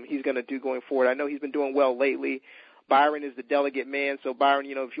how he's going to do going forward. I know he's been doing well lately. Byron is the delegate man. So, Byron,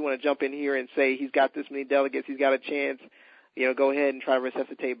 if you want to jump in here and say he's got this many delegates, he's got a chance, go ahead and try to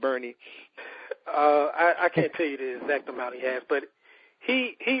resuscitate Bernie. I can't tell you the exact amount he has, but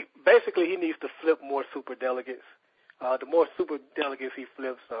he basically needs to flip more super delegates. The more super delegates he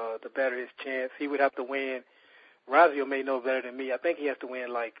flips, the better his chance. He would have to win. Razio may know better than me. I think he has to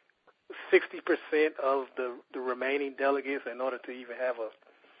win like 60% of the remaining delegates in order to even have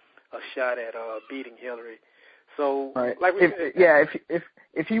a shot at beating Hillary. So, right. Like we said,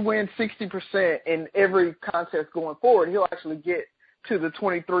 if he wins 60% in every contest going forward, he'll actually get to the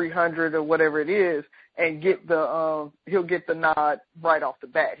 2,300 or whatever it is, and get he'll get the nod right off the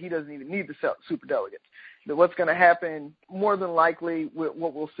bat. He doesn't even need the super delegates. But what's going to happen more than likely, what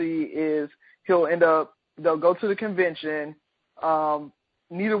we'll see is they'll go to the convention.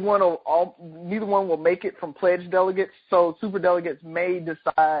 Neither one will make it from pledged delegates, so super delegates may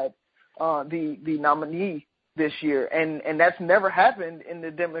decide the nominee this year, and that's never happened in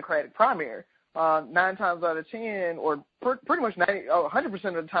the Democratic primary. 9 times out of 10, or pretty much 100%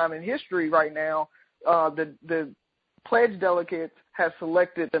 of the time in history right now, the pledged delegates have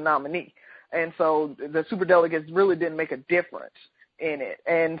selected the nominee, and so the super delegates really didn't make a difference in it.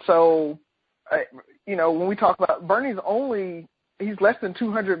 And so, when we talk about Bernie's he's less than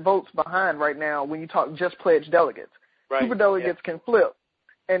 200 votes behind right now when you talk just pledged delegates. Right. Super delegates can flip.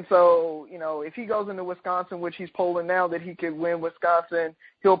 And so, if he goes into Wisconsin, which he's polling now that he could win Wisconsin,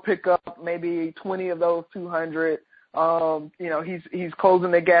 he'll pick up maybe 20 of those 200. He's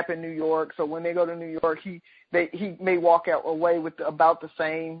closing the gap in New York. So when they go to New York, he may walk out away with about the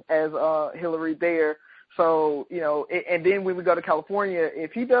same as Hillary there. So, and then when we go to California,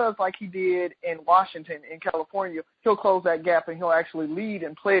 if he does like he did in Washington, in California, he'll close that gap and he'll actually lead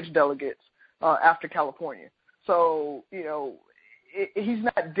in pledged delegates after California. So, he's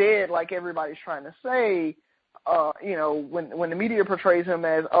not dead like everybody's trying to say. When the media portrays him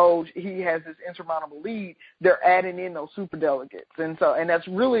as, he has this insurmountable lead, they're adding in those super delegates. And that's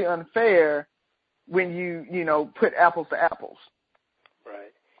really unfair when you put apples to apples.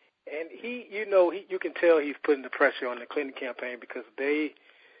 Right. And you can tell he's putting the pressure on the Clinton campaign because they've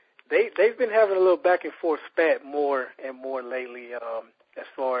been having a little back and forth spat more and more lately, as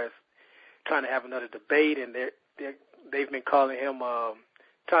far as trying to have another debate, and they've been calling him,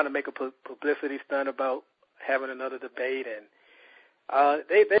 trying to make a publicity stunt about having another debate, and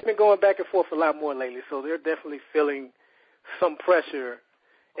they've been going back and forth a lot more lately. So they're definitely feeling some pressure,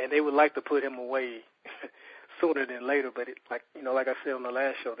 and they would like to put him away sooner than later. But like I said on the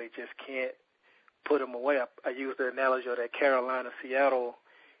last show, they just can't put him away. I used the analogy of that Carolina-Seattle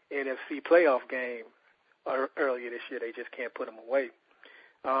NFC playoff game earlier this year. They just can't put him away.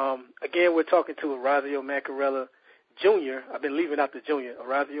 Again, we're talking to Orazio Macarella Jr. I've been leaving out the junior,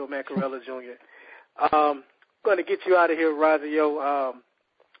 Orazio Macarella Jr. Going to get you out of here, Orazio.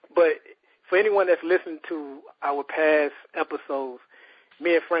 But for anyone that's listened to our past episodes,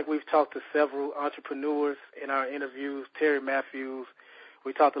 me and Frank, we've talked to several entrepreneurs in our interviews. Terry Matthews,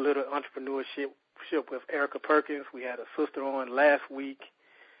 we talked a little entrepreneurship with Erica Perkins. We had a sister on last week,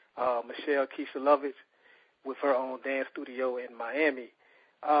 Michelle Keisha-Lovich, with her own dance studio in Miami.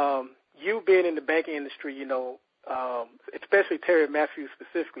 You being in the banking industry, especially Terry Matthews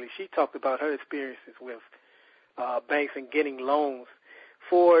specifically, she talked about her experiences with banks and getting loans.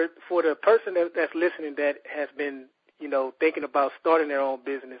 For the person that's listening that has been, thinking about starting their own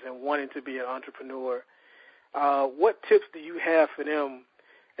business and wanting to be an entrepreneur, what tips do you have for them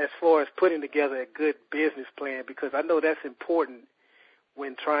as far as putting together a good business plan, because I know that's important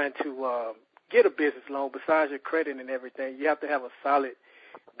when trying to get a business loan. Besides your credit and everything, you have to have a solid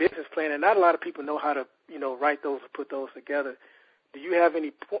business plan, and not a lot of people know how to, write those or put those together. Do you have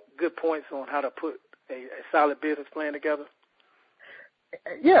any good points on how to put a solid business plan together?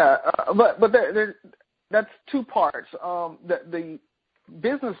 Yeah, but that's two parts. The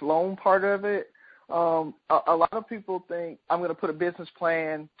business loan part of it, a lot of people think I'm going to put a business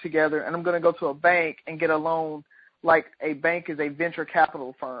plan together and I'm going to go to a bank and get a loan like a bank is a venture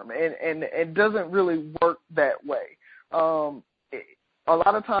capital firm, and it doesn't really work that way. A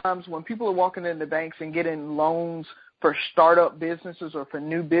lot of times when people are walking into banks and getting loans for startup businesses or for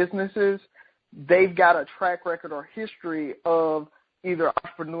new businesses, they've got a track record or history of either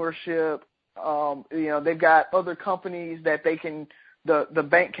entrepreneurship. They've got other companies that the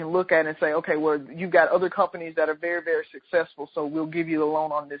bank can look at and say, okay, well, you've got other companies that are very, very successful, so we'll give you the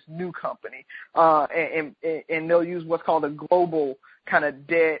loan on this new company. And they'll use what's called a global kind of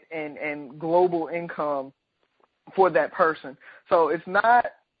debt and global income for that person. So it's not,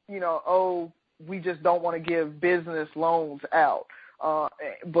 we just don't want to give business loans out.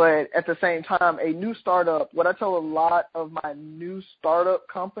 But at the same time, a new startup, what I tell a lot of my new startup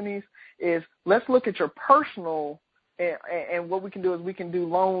companies is let's look at your personal, and what we can do is we can do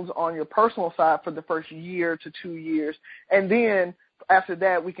loans on your personal side for the first year to 2 years. And then after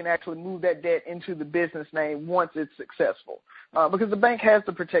that, we can actually move that debt into the business name once it's successful, because the bank has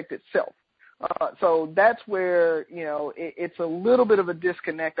to protect itself. So that's where, it's a little bit of a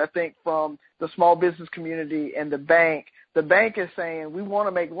disconnect, I think, from the small business community and the bank. The bank is saying we want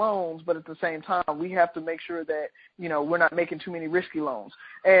to make loans, but at the same time, we have to make sure that, we're not making too many risky loans.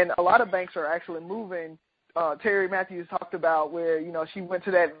 And a lot of banks are actually moving. Terry Matthews talked about where, she went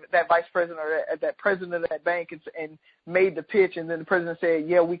to that vice president or that president of that bank and made the pitch, and then the president said,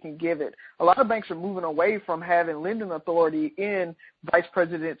 yeah, we can give it. A lot of banks are moving away from having lending authority in vice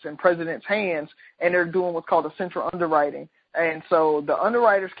presidents and presidents' hands, and they're doing what's called a central underwriting. And so the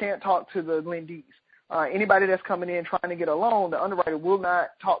underwriters can't talk to the lendees. Anybody that's coming in trying to get a loan, the underwriter will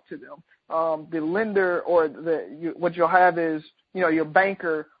not talk to them. The lender or what you'll have is, your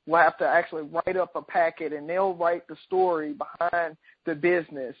banker will have to actually write up a packet, and they'll write the story behind the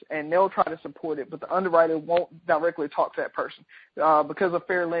business, and they'll try to support it, but the underwriter won't directly talk to that person. Because of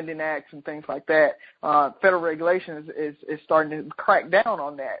Fair Lending Acts and things like that, federal regulation is starting to crack down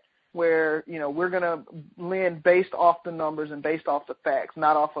on that, where, we're going to lend based off the numbers and based off the facts,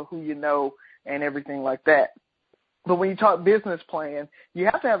 not off of who you know and everything like that. But when you talk business plan, you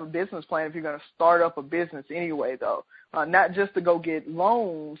have to have a business plan if you're going to start up a business anyway, though. Not just to go get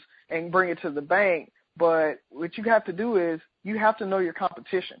loans and bring it to the bank, but what you have to do is you have to know your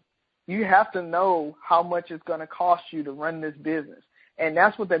competition. You have to know how much it's going to cost you to run this business. And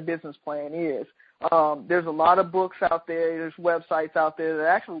that's what that business plan is. There's a lot of books out there. There's websites out there that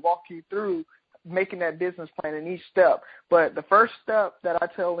actually walk you through making that business plan in each step. But the first step that I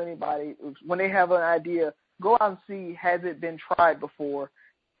tell anybody is when they have an idea, go out and see, has it been tried before,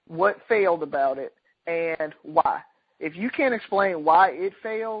 what failed about it, and why. If you can't explain why it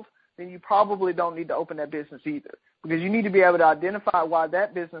failed, then you probably don't need to open that business either, because you need to be able to identify why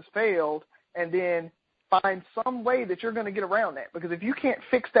that business failed and then find some way that you're going to get around that. Because if you can't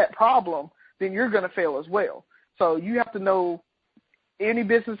fix that problem, then you're going to fail as well. So you have to know any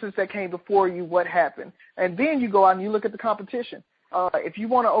businesses that came before you, what happened. And then you go out and you look at the competition. If you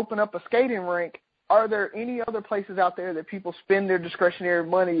want to open up a skating rink, are there any other places out there that people spend their discretionary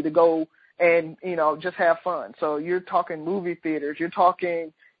money to go and, just have fun? So you're talking movie theaters, you're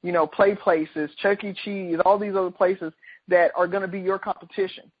talking, play places, Chuck E. Cheese, all these other places that are going to be your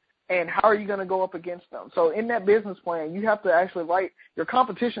competition. And how are you going to go up against them? So in that business plan, you have to actually write your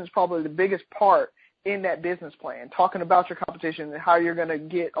competition is probably the biggest part in that business plan, talking about your competition and how you're going to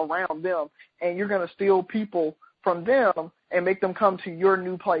get around them. And you're going to steal people from them and make them come to your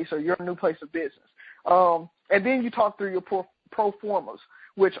new place or your new place of business. And then you talk through your pro formas,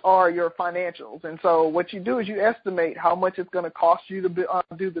 which are your financials. And so what you do is you estimate how much it's going to cost you to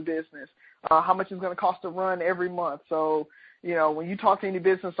do the business, how much it's going to cost to run every month. So, when you talk to any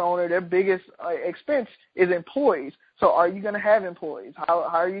business owner, their biggest expense is employees. So are you going to have employees? How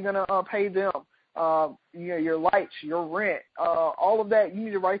are you going to pay them? Your lights, your rent, all of that, you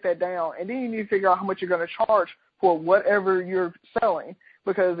need to write that down. And then you need to figure out how much you're going to charge for whatever you're selling.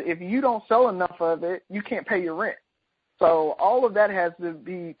 Because if you don't sell enough of it, you can't pay your rent. So all of that has to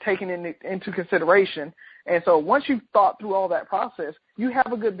be taken into consideration. And so once you've thought through all that process, you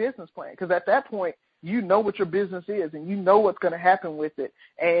have a good business plan. Because at that point, you know what your business is and you know what's going to happen with it.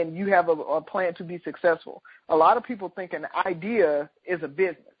 And you have a plan to be successful. A lot of people think an idea is a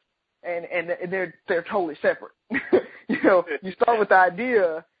business. and they're totally separate. You start with the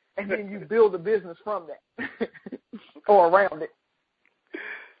idea, and then you build a business from that or around it.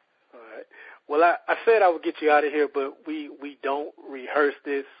 All right. Well, I said I would get you out of here, but we don't rehearse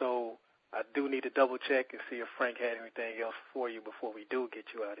this, so I do need to double check and see if Frank had anything else for you before we do get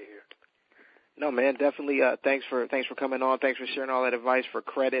you out of here. No, man, definitely. Thanks for coming on. Thanks for sharing all that advice for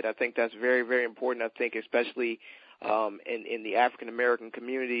credit. I think that's very, very important. I think especially in the African American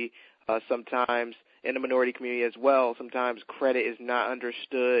community, sometimes in the minority community as well. Sometimes credit is not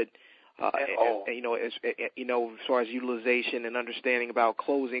understood. As far as utilization and understanding about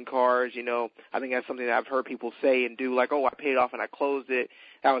closing cards, I think that's something that I've heard people say and do, like, oh, I paid off and I closed it.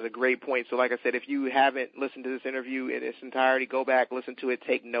 That was a great point. So like I said, if you haven't listened to this interview in its entirety, go back, listen to it,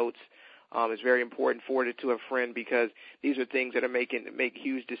 take notes. It's very important. Forward it to a friend, because these are things that are make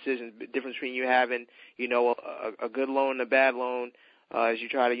huge decisions. The difference between you having, a good loan and a bad loan as you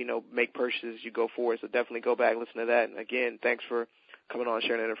try to, make purchases, you go forward. So definitely go back, listen to that. And again, thanks for coming on and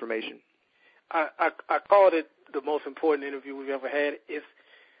sharing that information. I called it the most important interview we've ever had.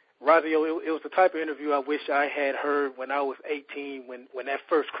 Razio, it was the type of interview I wish I had heard when I was 18, when that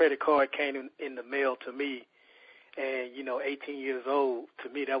first credit card came in the mail to me. And, 18 years old, to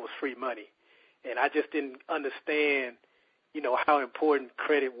me, that was free money. And I just didn't understand, how important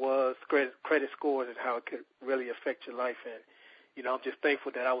credit was, credit scores, and how it could really affect your life. And, I'm just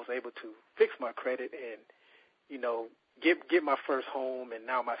thankful that I was able to fix my credit and, get my first home and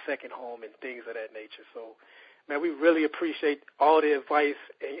now my second home and things of that nature. So, man, we really appreciate all the advice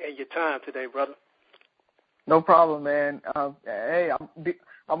and your time today, brother. No problem, man. Hey,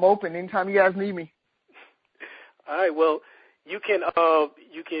 I'm open anytime you guys need me. All right. Well, you can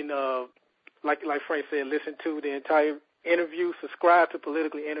like Frank said, listen to the entire interview. Subscribe to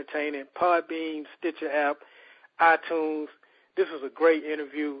Politically Entertaining, Podbean, Stitcher app, iTunes. This was a great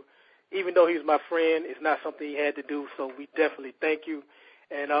interview. Even though he's my friend, it's not something he had to do. So we definitely thank you,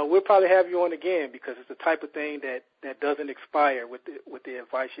 and we'll probably have you on again, because it's the type of thing that doesn't expire with the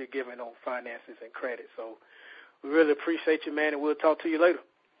advice you're giving on finances and credit. So we really appreciate you, man, and we'll talk to you later.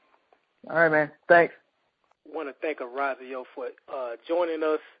 All right, man. Thanks. I want to thank Razio for joining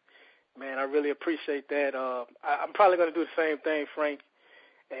us. Man, I really appreciate that. I'm probably going to do the same thing, Frank,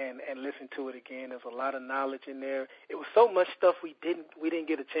 and listen to it again. There's a lot of knowledge in there. It was so much stuff we didn't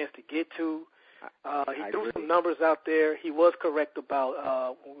get a chance to get to. He threw some numbers out there. He was correct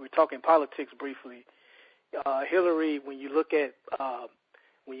about when we were talking politics briefly. Hillary, when you look at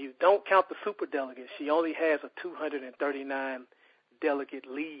when you don't count the superdelegates, she only has a 239 delegate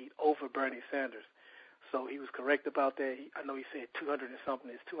lead over Bernie Sanders. So he was correct about that. I know he said 200 and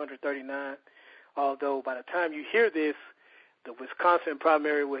something. It's 239. Although by the time you hear this, the Wisconsin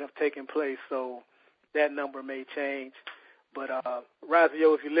primary would have taken place, so that number may change. But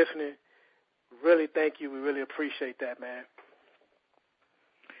Razio, if you're listening, really thank you. We really appreciate that, man.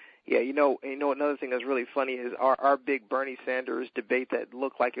 Yeah, another thing that's really funny is our big Bernie Sanders debate that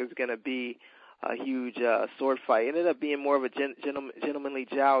looked like it was going to be a huge sword fight ended up being more of a gentlemanly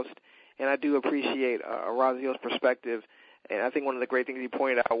joust. And I do appreciate Razio's perspective. And I think one of the great things he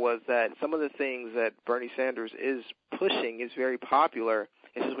pointed out was that some of the things that Bernie Sanders is pushing is very popular.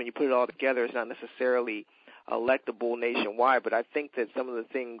 It's just when you put it all together, it's not necessarily electable nationwide. But I think that some of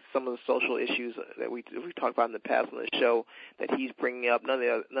the social issues that we talked about in the past on the show that he's bringing up, none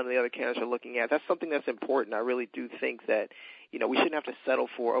of the other candidates are looking at. That's something that's important. I really do think that, we shouldn't have to settle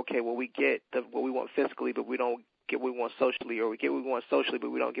for, okay, well, we get what we want fiscally, but we don't get what we want socially, or we get what we want socially, but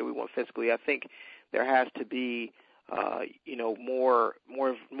we don't get what we want fiscally. I think there has to be, more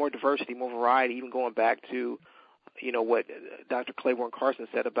diversity, more variety, even going back to, what Dr. Claiborne Carson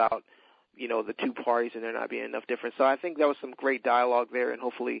said about, the two parties and there not being enough difference. So I think there was some great dialogue there, and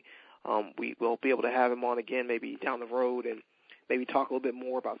hopefully we will be able to have him on again maybe down the road and maybe talk a little bit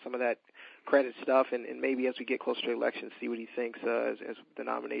more about some of that credit stuff, and maybe as we get closer to elections, see what he thinks as the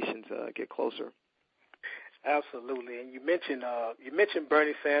nominations get closer. Absolutely, and you mentioned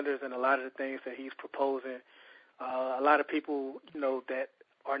Bernie Sanders and a lot of the things that he's proposing. A lot of people, that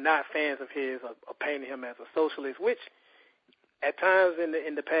are not fans of his are painting him as a socialist, which at times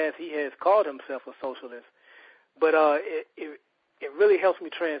in the past he has called himself a socialist. But it really helps me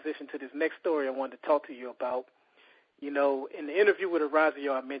transition to this next story I wanted to talk to you about. In the interview with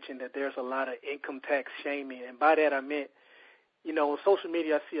Razio, I mentioned that there's a lot of income tax shaming, and by that I meant, on social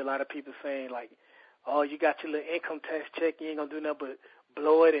media I see a lot of people saying like, oh, you got your little income tax check, you ain't going to do nothing but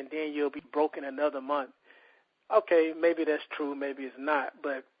blow it, and then you'll be broke in another month. Okay, maybe that's true, maybe it's not,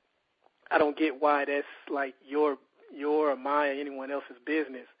 but I don't get why that's like your or my or anyone else's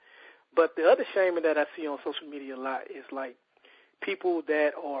business. But the other shaming that I see on social media a lot is like people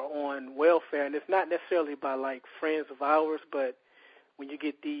that are on welfare, and it's not necessarily by like friends of ours, but when you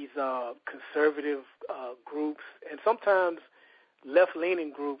get these conservative groups, and sometimes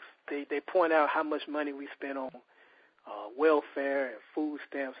left-leaning groups, they point out how much money we spend on welfare and food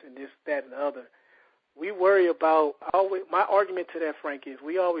stamps and this, that, and the other. We worry about, my argument to that, Frank, is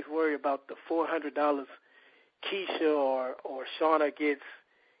we always worry about the $400 Keisha or Shauna gets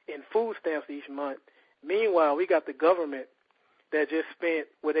in food stamps each month. Meanwhile, we got the government that just spent,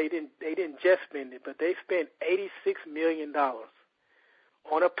 well, they didn't just spend it, but they spent $86 million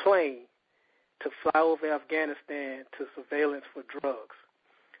on a plane to fly over Afghanistan to surveillance for drugs.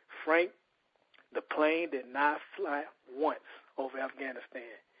 Frank, the plane did not fly once over Afghanistan.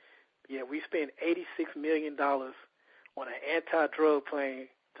 Yeah, we spent $86 million on an anti-drug plane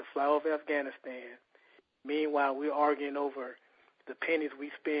to fly over Afghanistan. Meanwhile, we're arguing over the pennies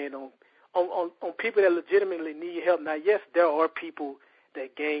we spend on people that legitimately need help. Now, yes, there are people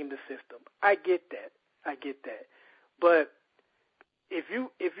that game the system. I get that. But if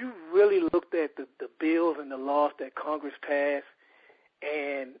you really looked at the bills and the laws that Congress passed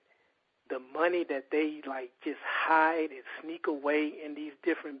and the money that they like just hide and sneak away in these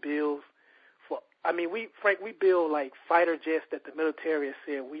different bills, we build like fighter jets that the military has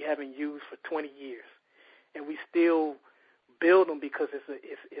said we haven't used for 20 years, and we still build them because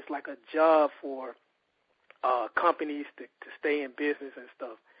it's like a job for companies to stay in business and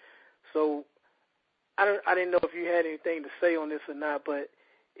stuff. So I didn't know if you had anything to say on this or not, but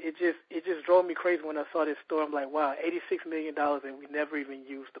it just drove me crazy when I saw this story. I'm like, wow, $86 million and we never even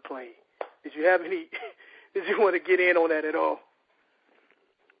used the plane. Did you have any? Did you want to get in on that at all?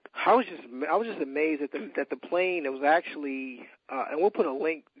 I was just amazed that the plane, it was actually, and we'll put a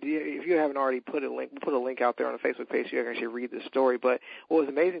link, if you haven't already put a link, we'll put a link out there on the Facebook page so you can actually read the story. But what was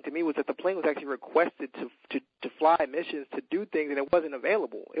amazing to me was that the plane was actually requested to fly missions, to do things, and it wasn't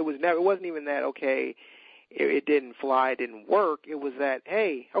available. It wasn't even that, okay, it didn't fly, it didn't work. It was that,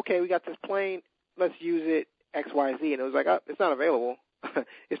 hey, okay, we got this plane, let's use it, X, Y, Z. And it was like, oh, it's not available.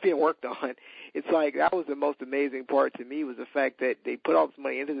 It's being worked on. It's like that was the most amazing part to me, was the fact that they put all this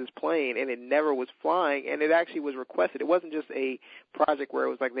money into this plane and it never was flying, and it actually was requested. It wasn't just a project where it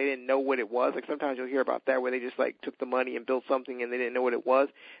was like they didn't know what it was. Like sometimes you'll hear about that where they just like took the money and built something and they didn't know what it was.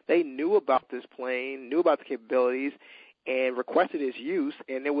 They knew about this plane, knew about the capabilities, and requested its use,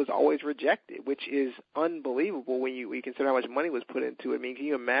 and it was always rejected, which is unbelievable when you consider how much money was put into it. I mean, can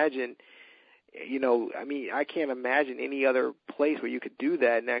you imagine? I can't imagine any other place where you could do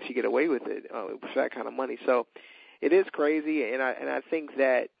that and actually get away with it with that kind of money. So it is crazy, and I think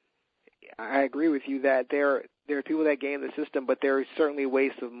that I agree with you that there are people that game the system, but there is certainly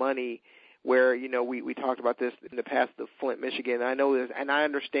waste of money where, we talked about this in the past, the Flint, Michigan. I know this, and I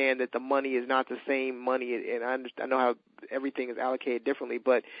understand that the money is not the same money, and I know how everything is allocated differently,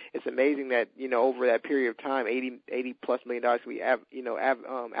 but it's amazing that, over that period of time, $80+ million we have,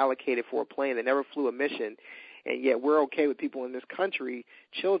 allocated for a plane that never flew a mission, and yet we're okay with people in this country,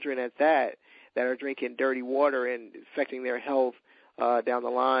 children at that are drinking dirty water and affecting their health down the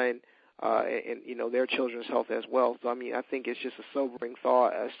line. And their children's health as well. So I think it's just a sobering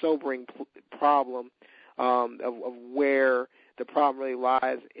thought, a sobering problem of where the problem really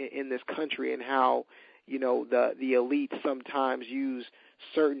lies in this country, and how the elite sometimes use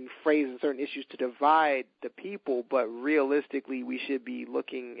certain phrases, certain issues to divide the people. But realistically, we should be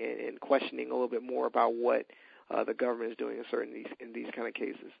looking and questioning a little bit more about what the government is doing in these kind of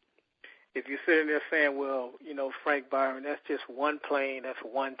cases. If you're sitting there saying, well, Frank Byron, that's just one plane, that's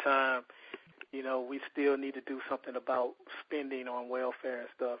one time, we still need to do something about spending on welfare and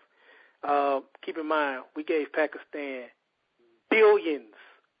stuff. Keep in mind, we gave Pakistan billions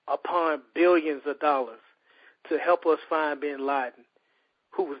upon billions of dollars to help us find bin Laden,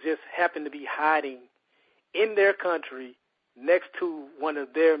 who was just happened to be hiding in their country next to one of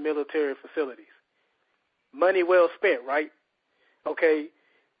their military facilities. Money well spent, right? Okay.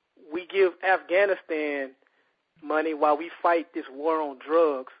 We give Afghanistan money while we fight this war on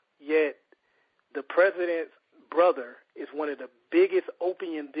drugs, yet the president's brother is one of the biggest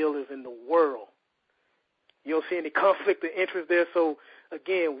opium dealers in the world. You don't see any conflict of interest there. So,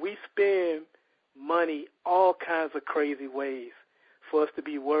 again, we spend money all kinds of crazy ways for us to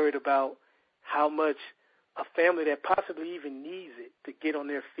be worried about how much a family that possibly even needs it to get on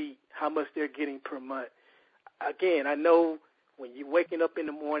their feet, how much they're getting per month. Again, I know when you're waking up in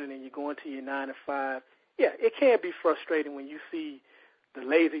the morning and you're going to your 9 to 5, yeah, it can be frustrating when you see the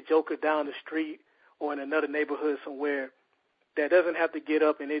lazy joker down the street or in another neighborhood somewhere that doesn't have to get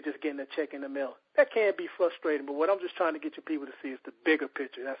up and they're just getting a check in the mail. That can be frustrating, but what I'm just trying to get you people to see is the bigger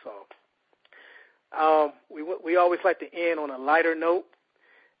picture, that's all. We always like to end on a lighter note.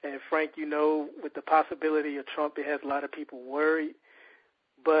 And, Frank, with the possibility of Trump, it has a lot of people worried.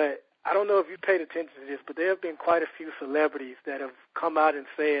 But I don't know if you paid attention to this, but there have been quite a few celebrities that have come out and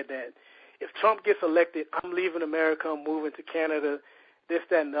said that if Trump gets elected, I'm leaving America, I'm moving to Canada, this,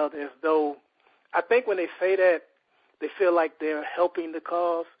 that, and the other, as though I think when they say that, they feel like they're helping the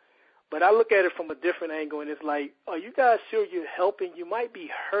cause. But I look at it from a different angle, and it's like, are you guys sure you're helping? You might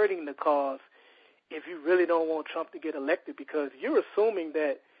be hurting the cause if you really don't want Trump to get elected, because you're assuming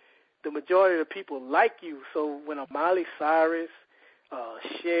that the majority of the people like you. So when a Miley Cyrus,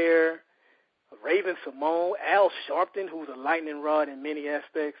 Cher, Raven-Symoné, Al Sharpton, who's a lightning rod in many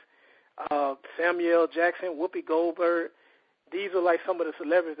aspects, Samuel Jackson, Whoopi Goldberg, these are like some of the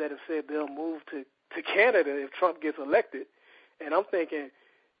celebrities that have said they'll move to Canada if Trump gets elected. And I'm thinking,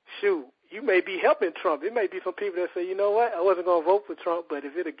 shoot, you may be helping Trump. There may be some people that say, you know what, I wasn't going to vote for Trump, but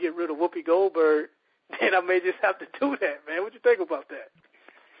if it'll get rid of Whoopi Goldberg, then I may just have to do that, man. What you think about that?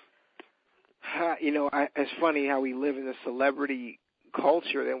 It's funny how we live in the celebrity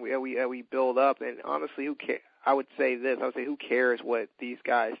culture that we build up, and honestly, who cares? I would say this. I would say, who cares what these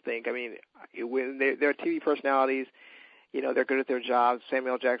guys think? I mean, when they're TV personalities, they're good at their jobs.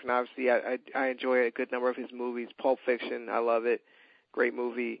 Samuel Jackson, obviously, I enjoy a good number of his movies. Pulp Fiction, I love it. Great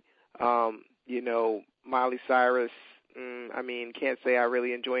movie. Miley Cyrus, can't say I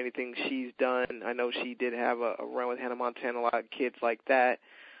really enjoy anything she's done. I know she did have a run with Hannah Montana, a lot of kids like that.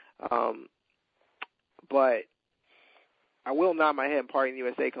 But I will nod my head and Party in the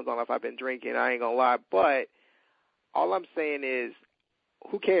USA comes on if I've been drinking. I ain't going to lie. But all I'm saying is,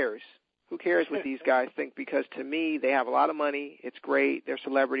 who cares? Who cares what these guys think? Because to me, they have a lot of money. It's great. They're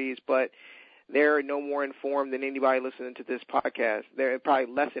celebrities, but they're no more informed than anybody listening to this podcast. They're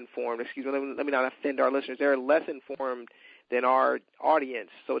probably less informed. Excuse me, let me not offend our listeners. They're less informed than our audience.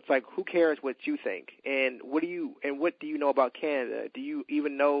 So it's like, who cares what you think? And what do you know about Canada? Do you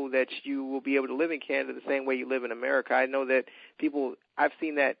even know that you will be able to live in Canada the same way you live in America? I know that I've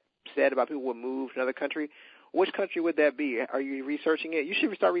seen that said about people who move to another country. Which country would that be? Are you researching it? You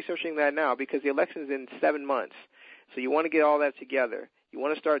should start researching that now, because the election's in 7 months. So you want to get all that together. You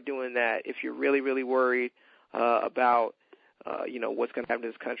want to start doing that if you're really, really worried about what's going to happen to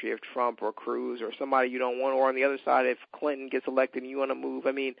this country if Trump or Cruz or somebody you don't want, or on the other side, if Clinton gets elected and you want to move.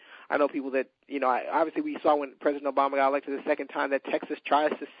 I mean, I know people that, obviously we saw when President Obama got elected the second time that Texas tries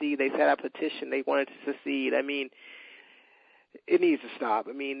to secede. They set out a petition. They wanted to secede. I mean, it needs to stop.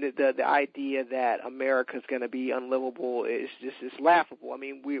 I mean, the idea that America is going to be unlivable is laughable. I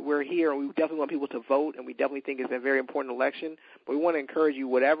mean, we're here, and we definitely want people to vote, and we definitely think it's a very important election. But we want to encourage you,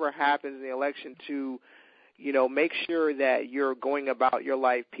 whatever happens in the election, to make sure that you're going about your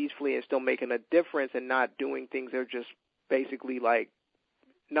life peacefully and still making a difference, and not doing things that are just basically like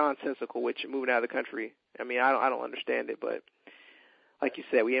nonsensical, which moving out of the country. I mean, I don't understand it, but like you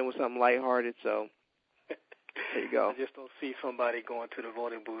said, we end with something lighthearted, so. There you go. I just don't see somebody going to the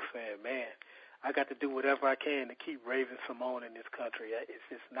voting booth saying, man, I got to do whatever I can to keep Raven-Symoné in this country. It's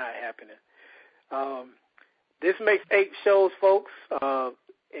just not happening. This makes 8 shows, folks.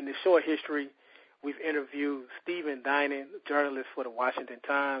 In the short history, we've interviewed Stephen Dinan, journalist for the Washington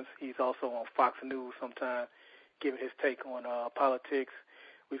Times. He's also on Fox News sometimes, giving his take on politics.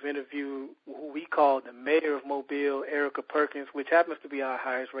 We've interviewed who we call the mayor of Mobile, Erica Perkins, which happens to be our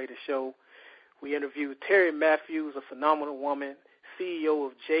highest-rated show. We interviewed Terry Matthews, a phenomenal woman, CEO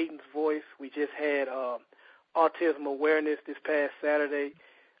of Jaden's Voice. We just had autism awareness this past Saturday.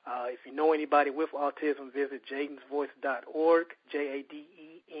 If you know anybody with autism, visit jadensvoice.org,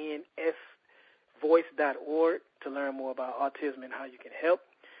 JADENS voice.org, to learn more about autism and how you can help.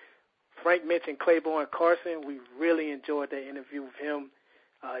 Frank mentioned Claiborne Carson. We really enjoyed that interview with him.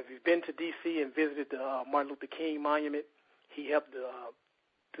 If you've been to D.C. and visited the Martin Luther King Monument, he helped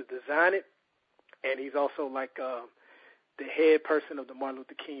to design it. And he's also like the head person of the Martin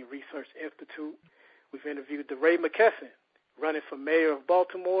Luther King Research Institute. We've interviewed DeRay McKesson, running for mayor of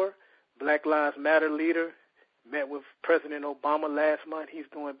Baltimore, Black Lives Matter leader, met with President Obama last month. He's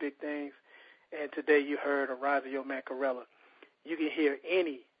doing big things. And today you heard Orazio Mancarella. You can hear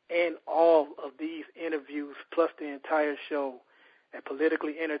any and all of these interviews plus the entire show at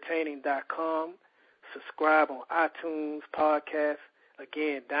politicallyentertaining.com. Subscribe on iTunes, podcasts.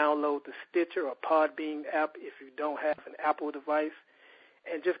 Again, download the Stitcher or Podbean app if you don't have an Apple device.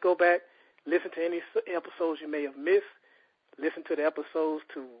 And just go back, listen to any episodes you may have missed. Listen to the episodes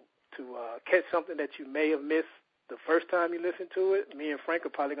to catch something that you may have missed the first time you listen to it. Me and Frank are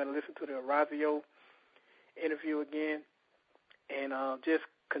probably going to listen to the Orazio interview again. And just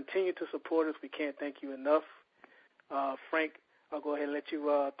continue to support us. We can't thank you enough. Frank, I'll go ahead and let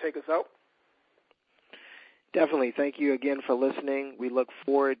you take us out. Definitely. Thank you again for listening. We look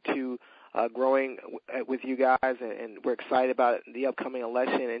forward to growing with you guys, and we're excited about the upcoming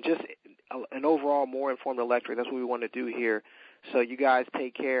election and just an overall more informed electorate. That's what we want to do here. So you guys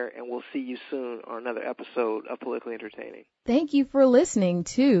take care, and we'll see you soon on another episode of Politically Entertaining. Thank you for listening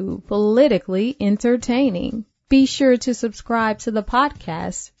to Politically Entertaining. Be sure to subscribe to the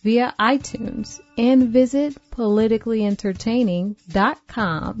podcast via iTunes and visit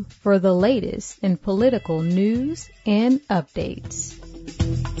politicallyentertaining.com for the latest in political news and updates.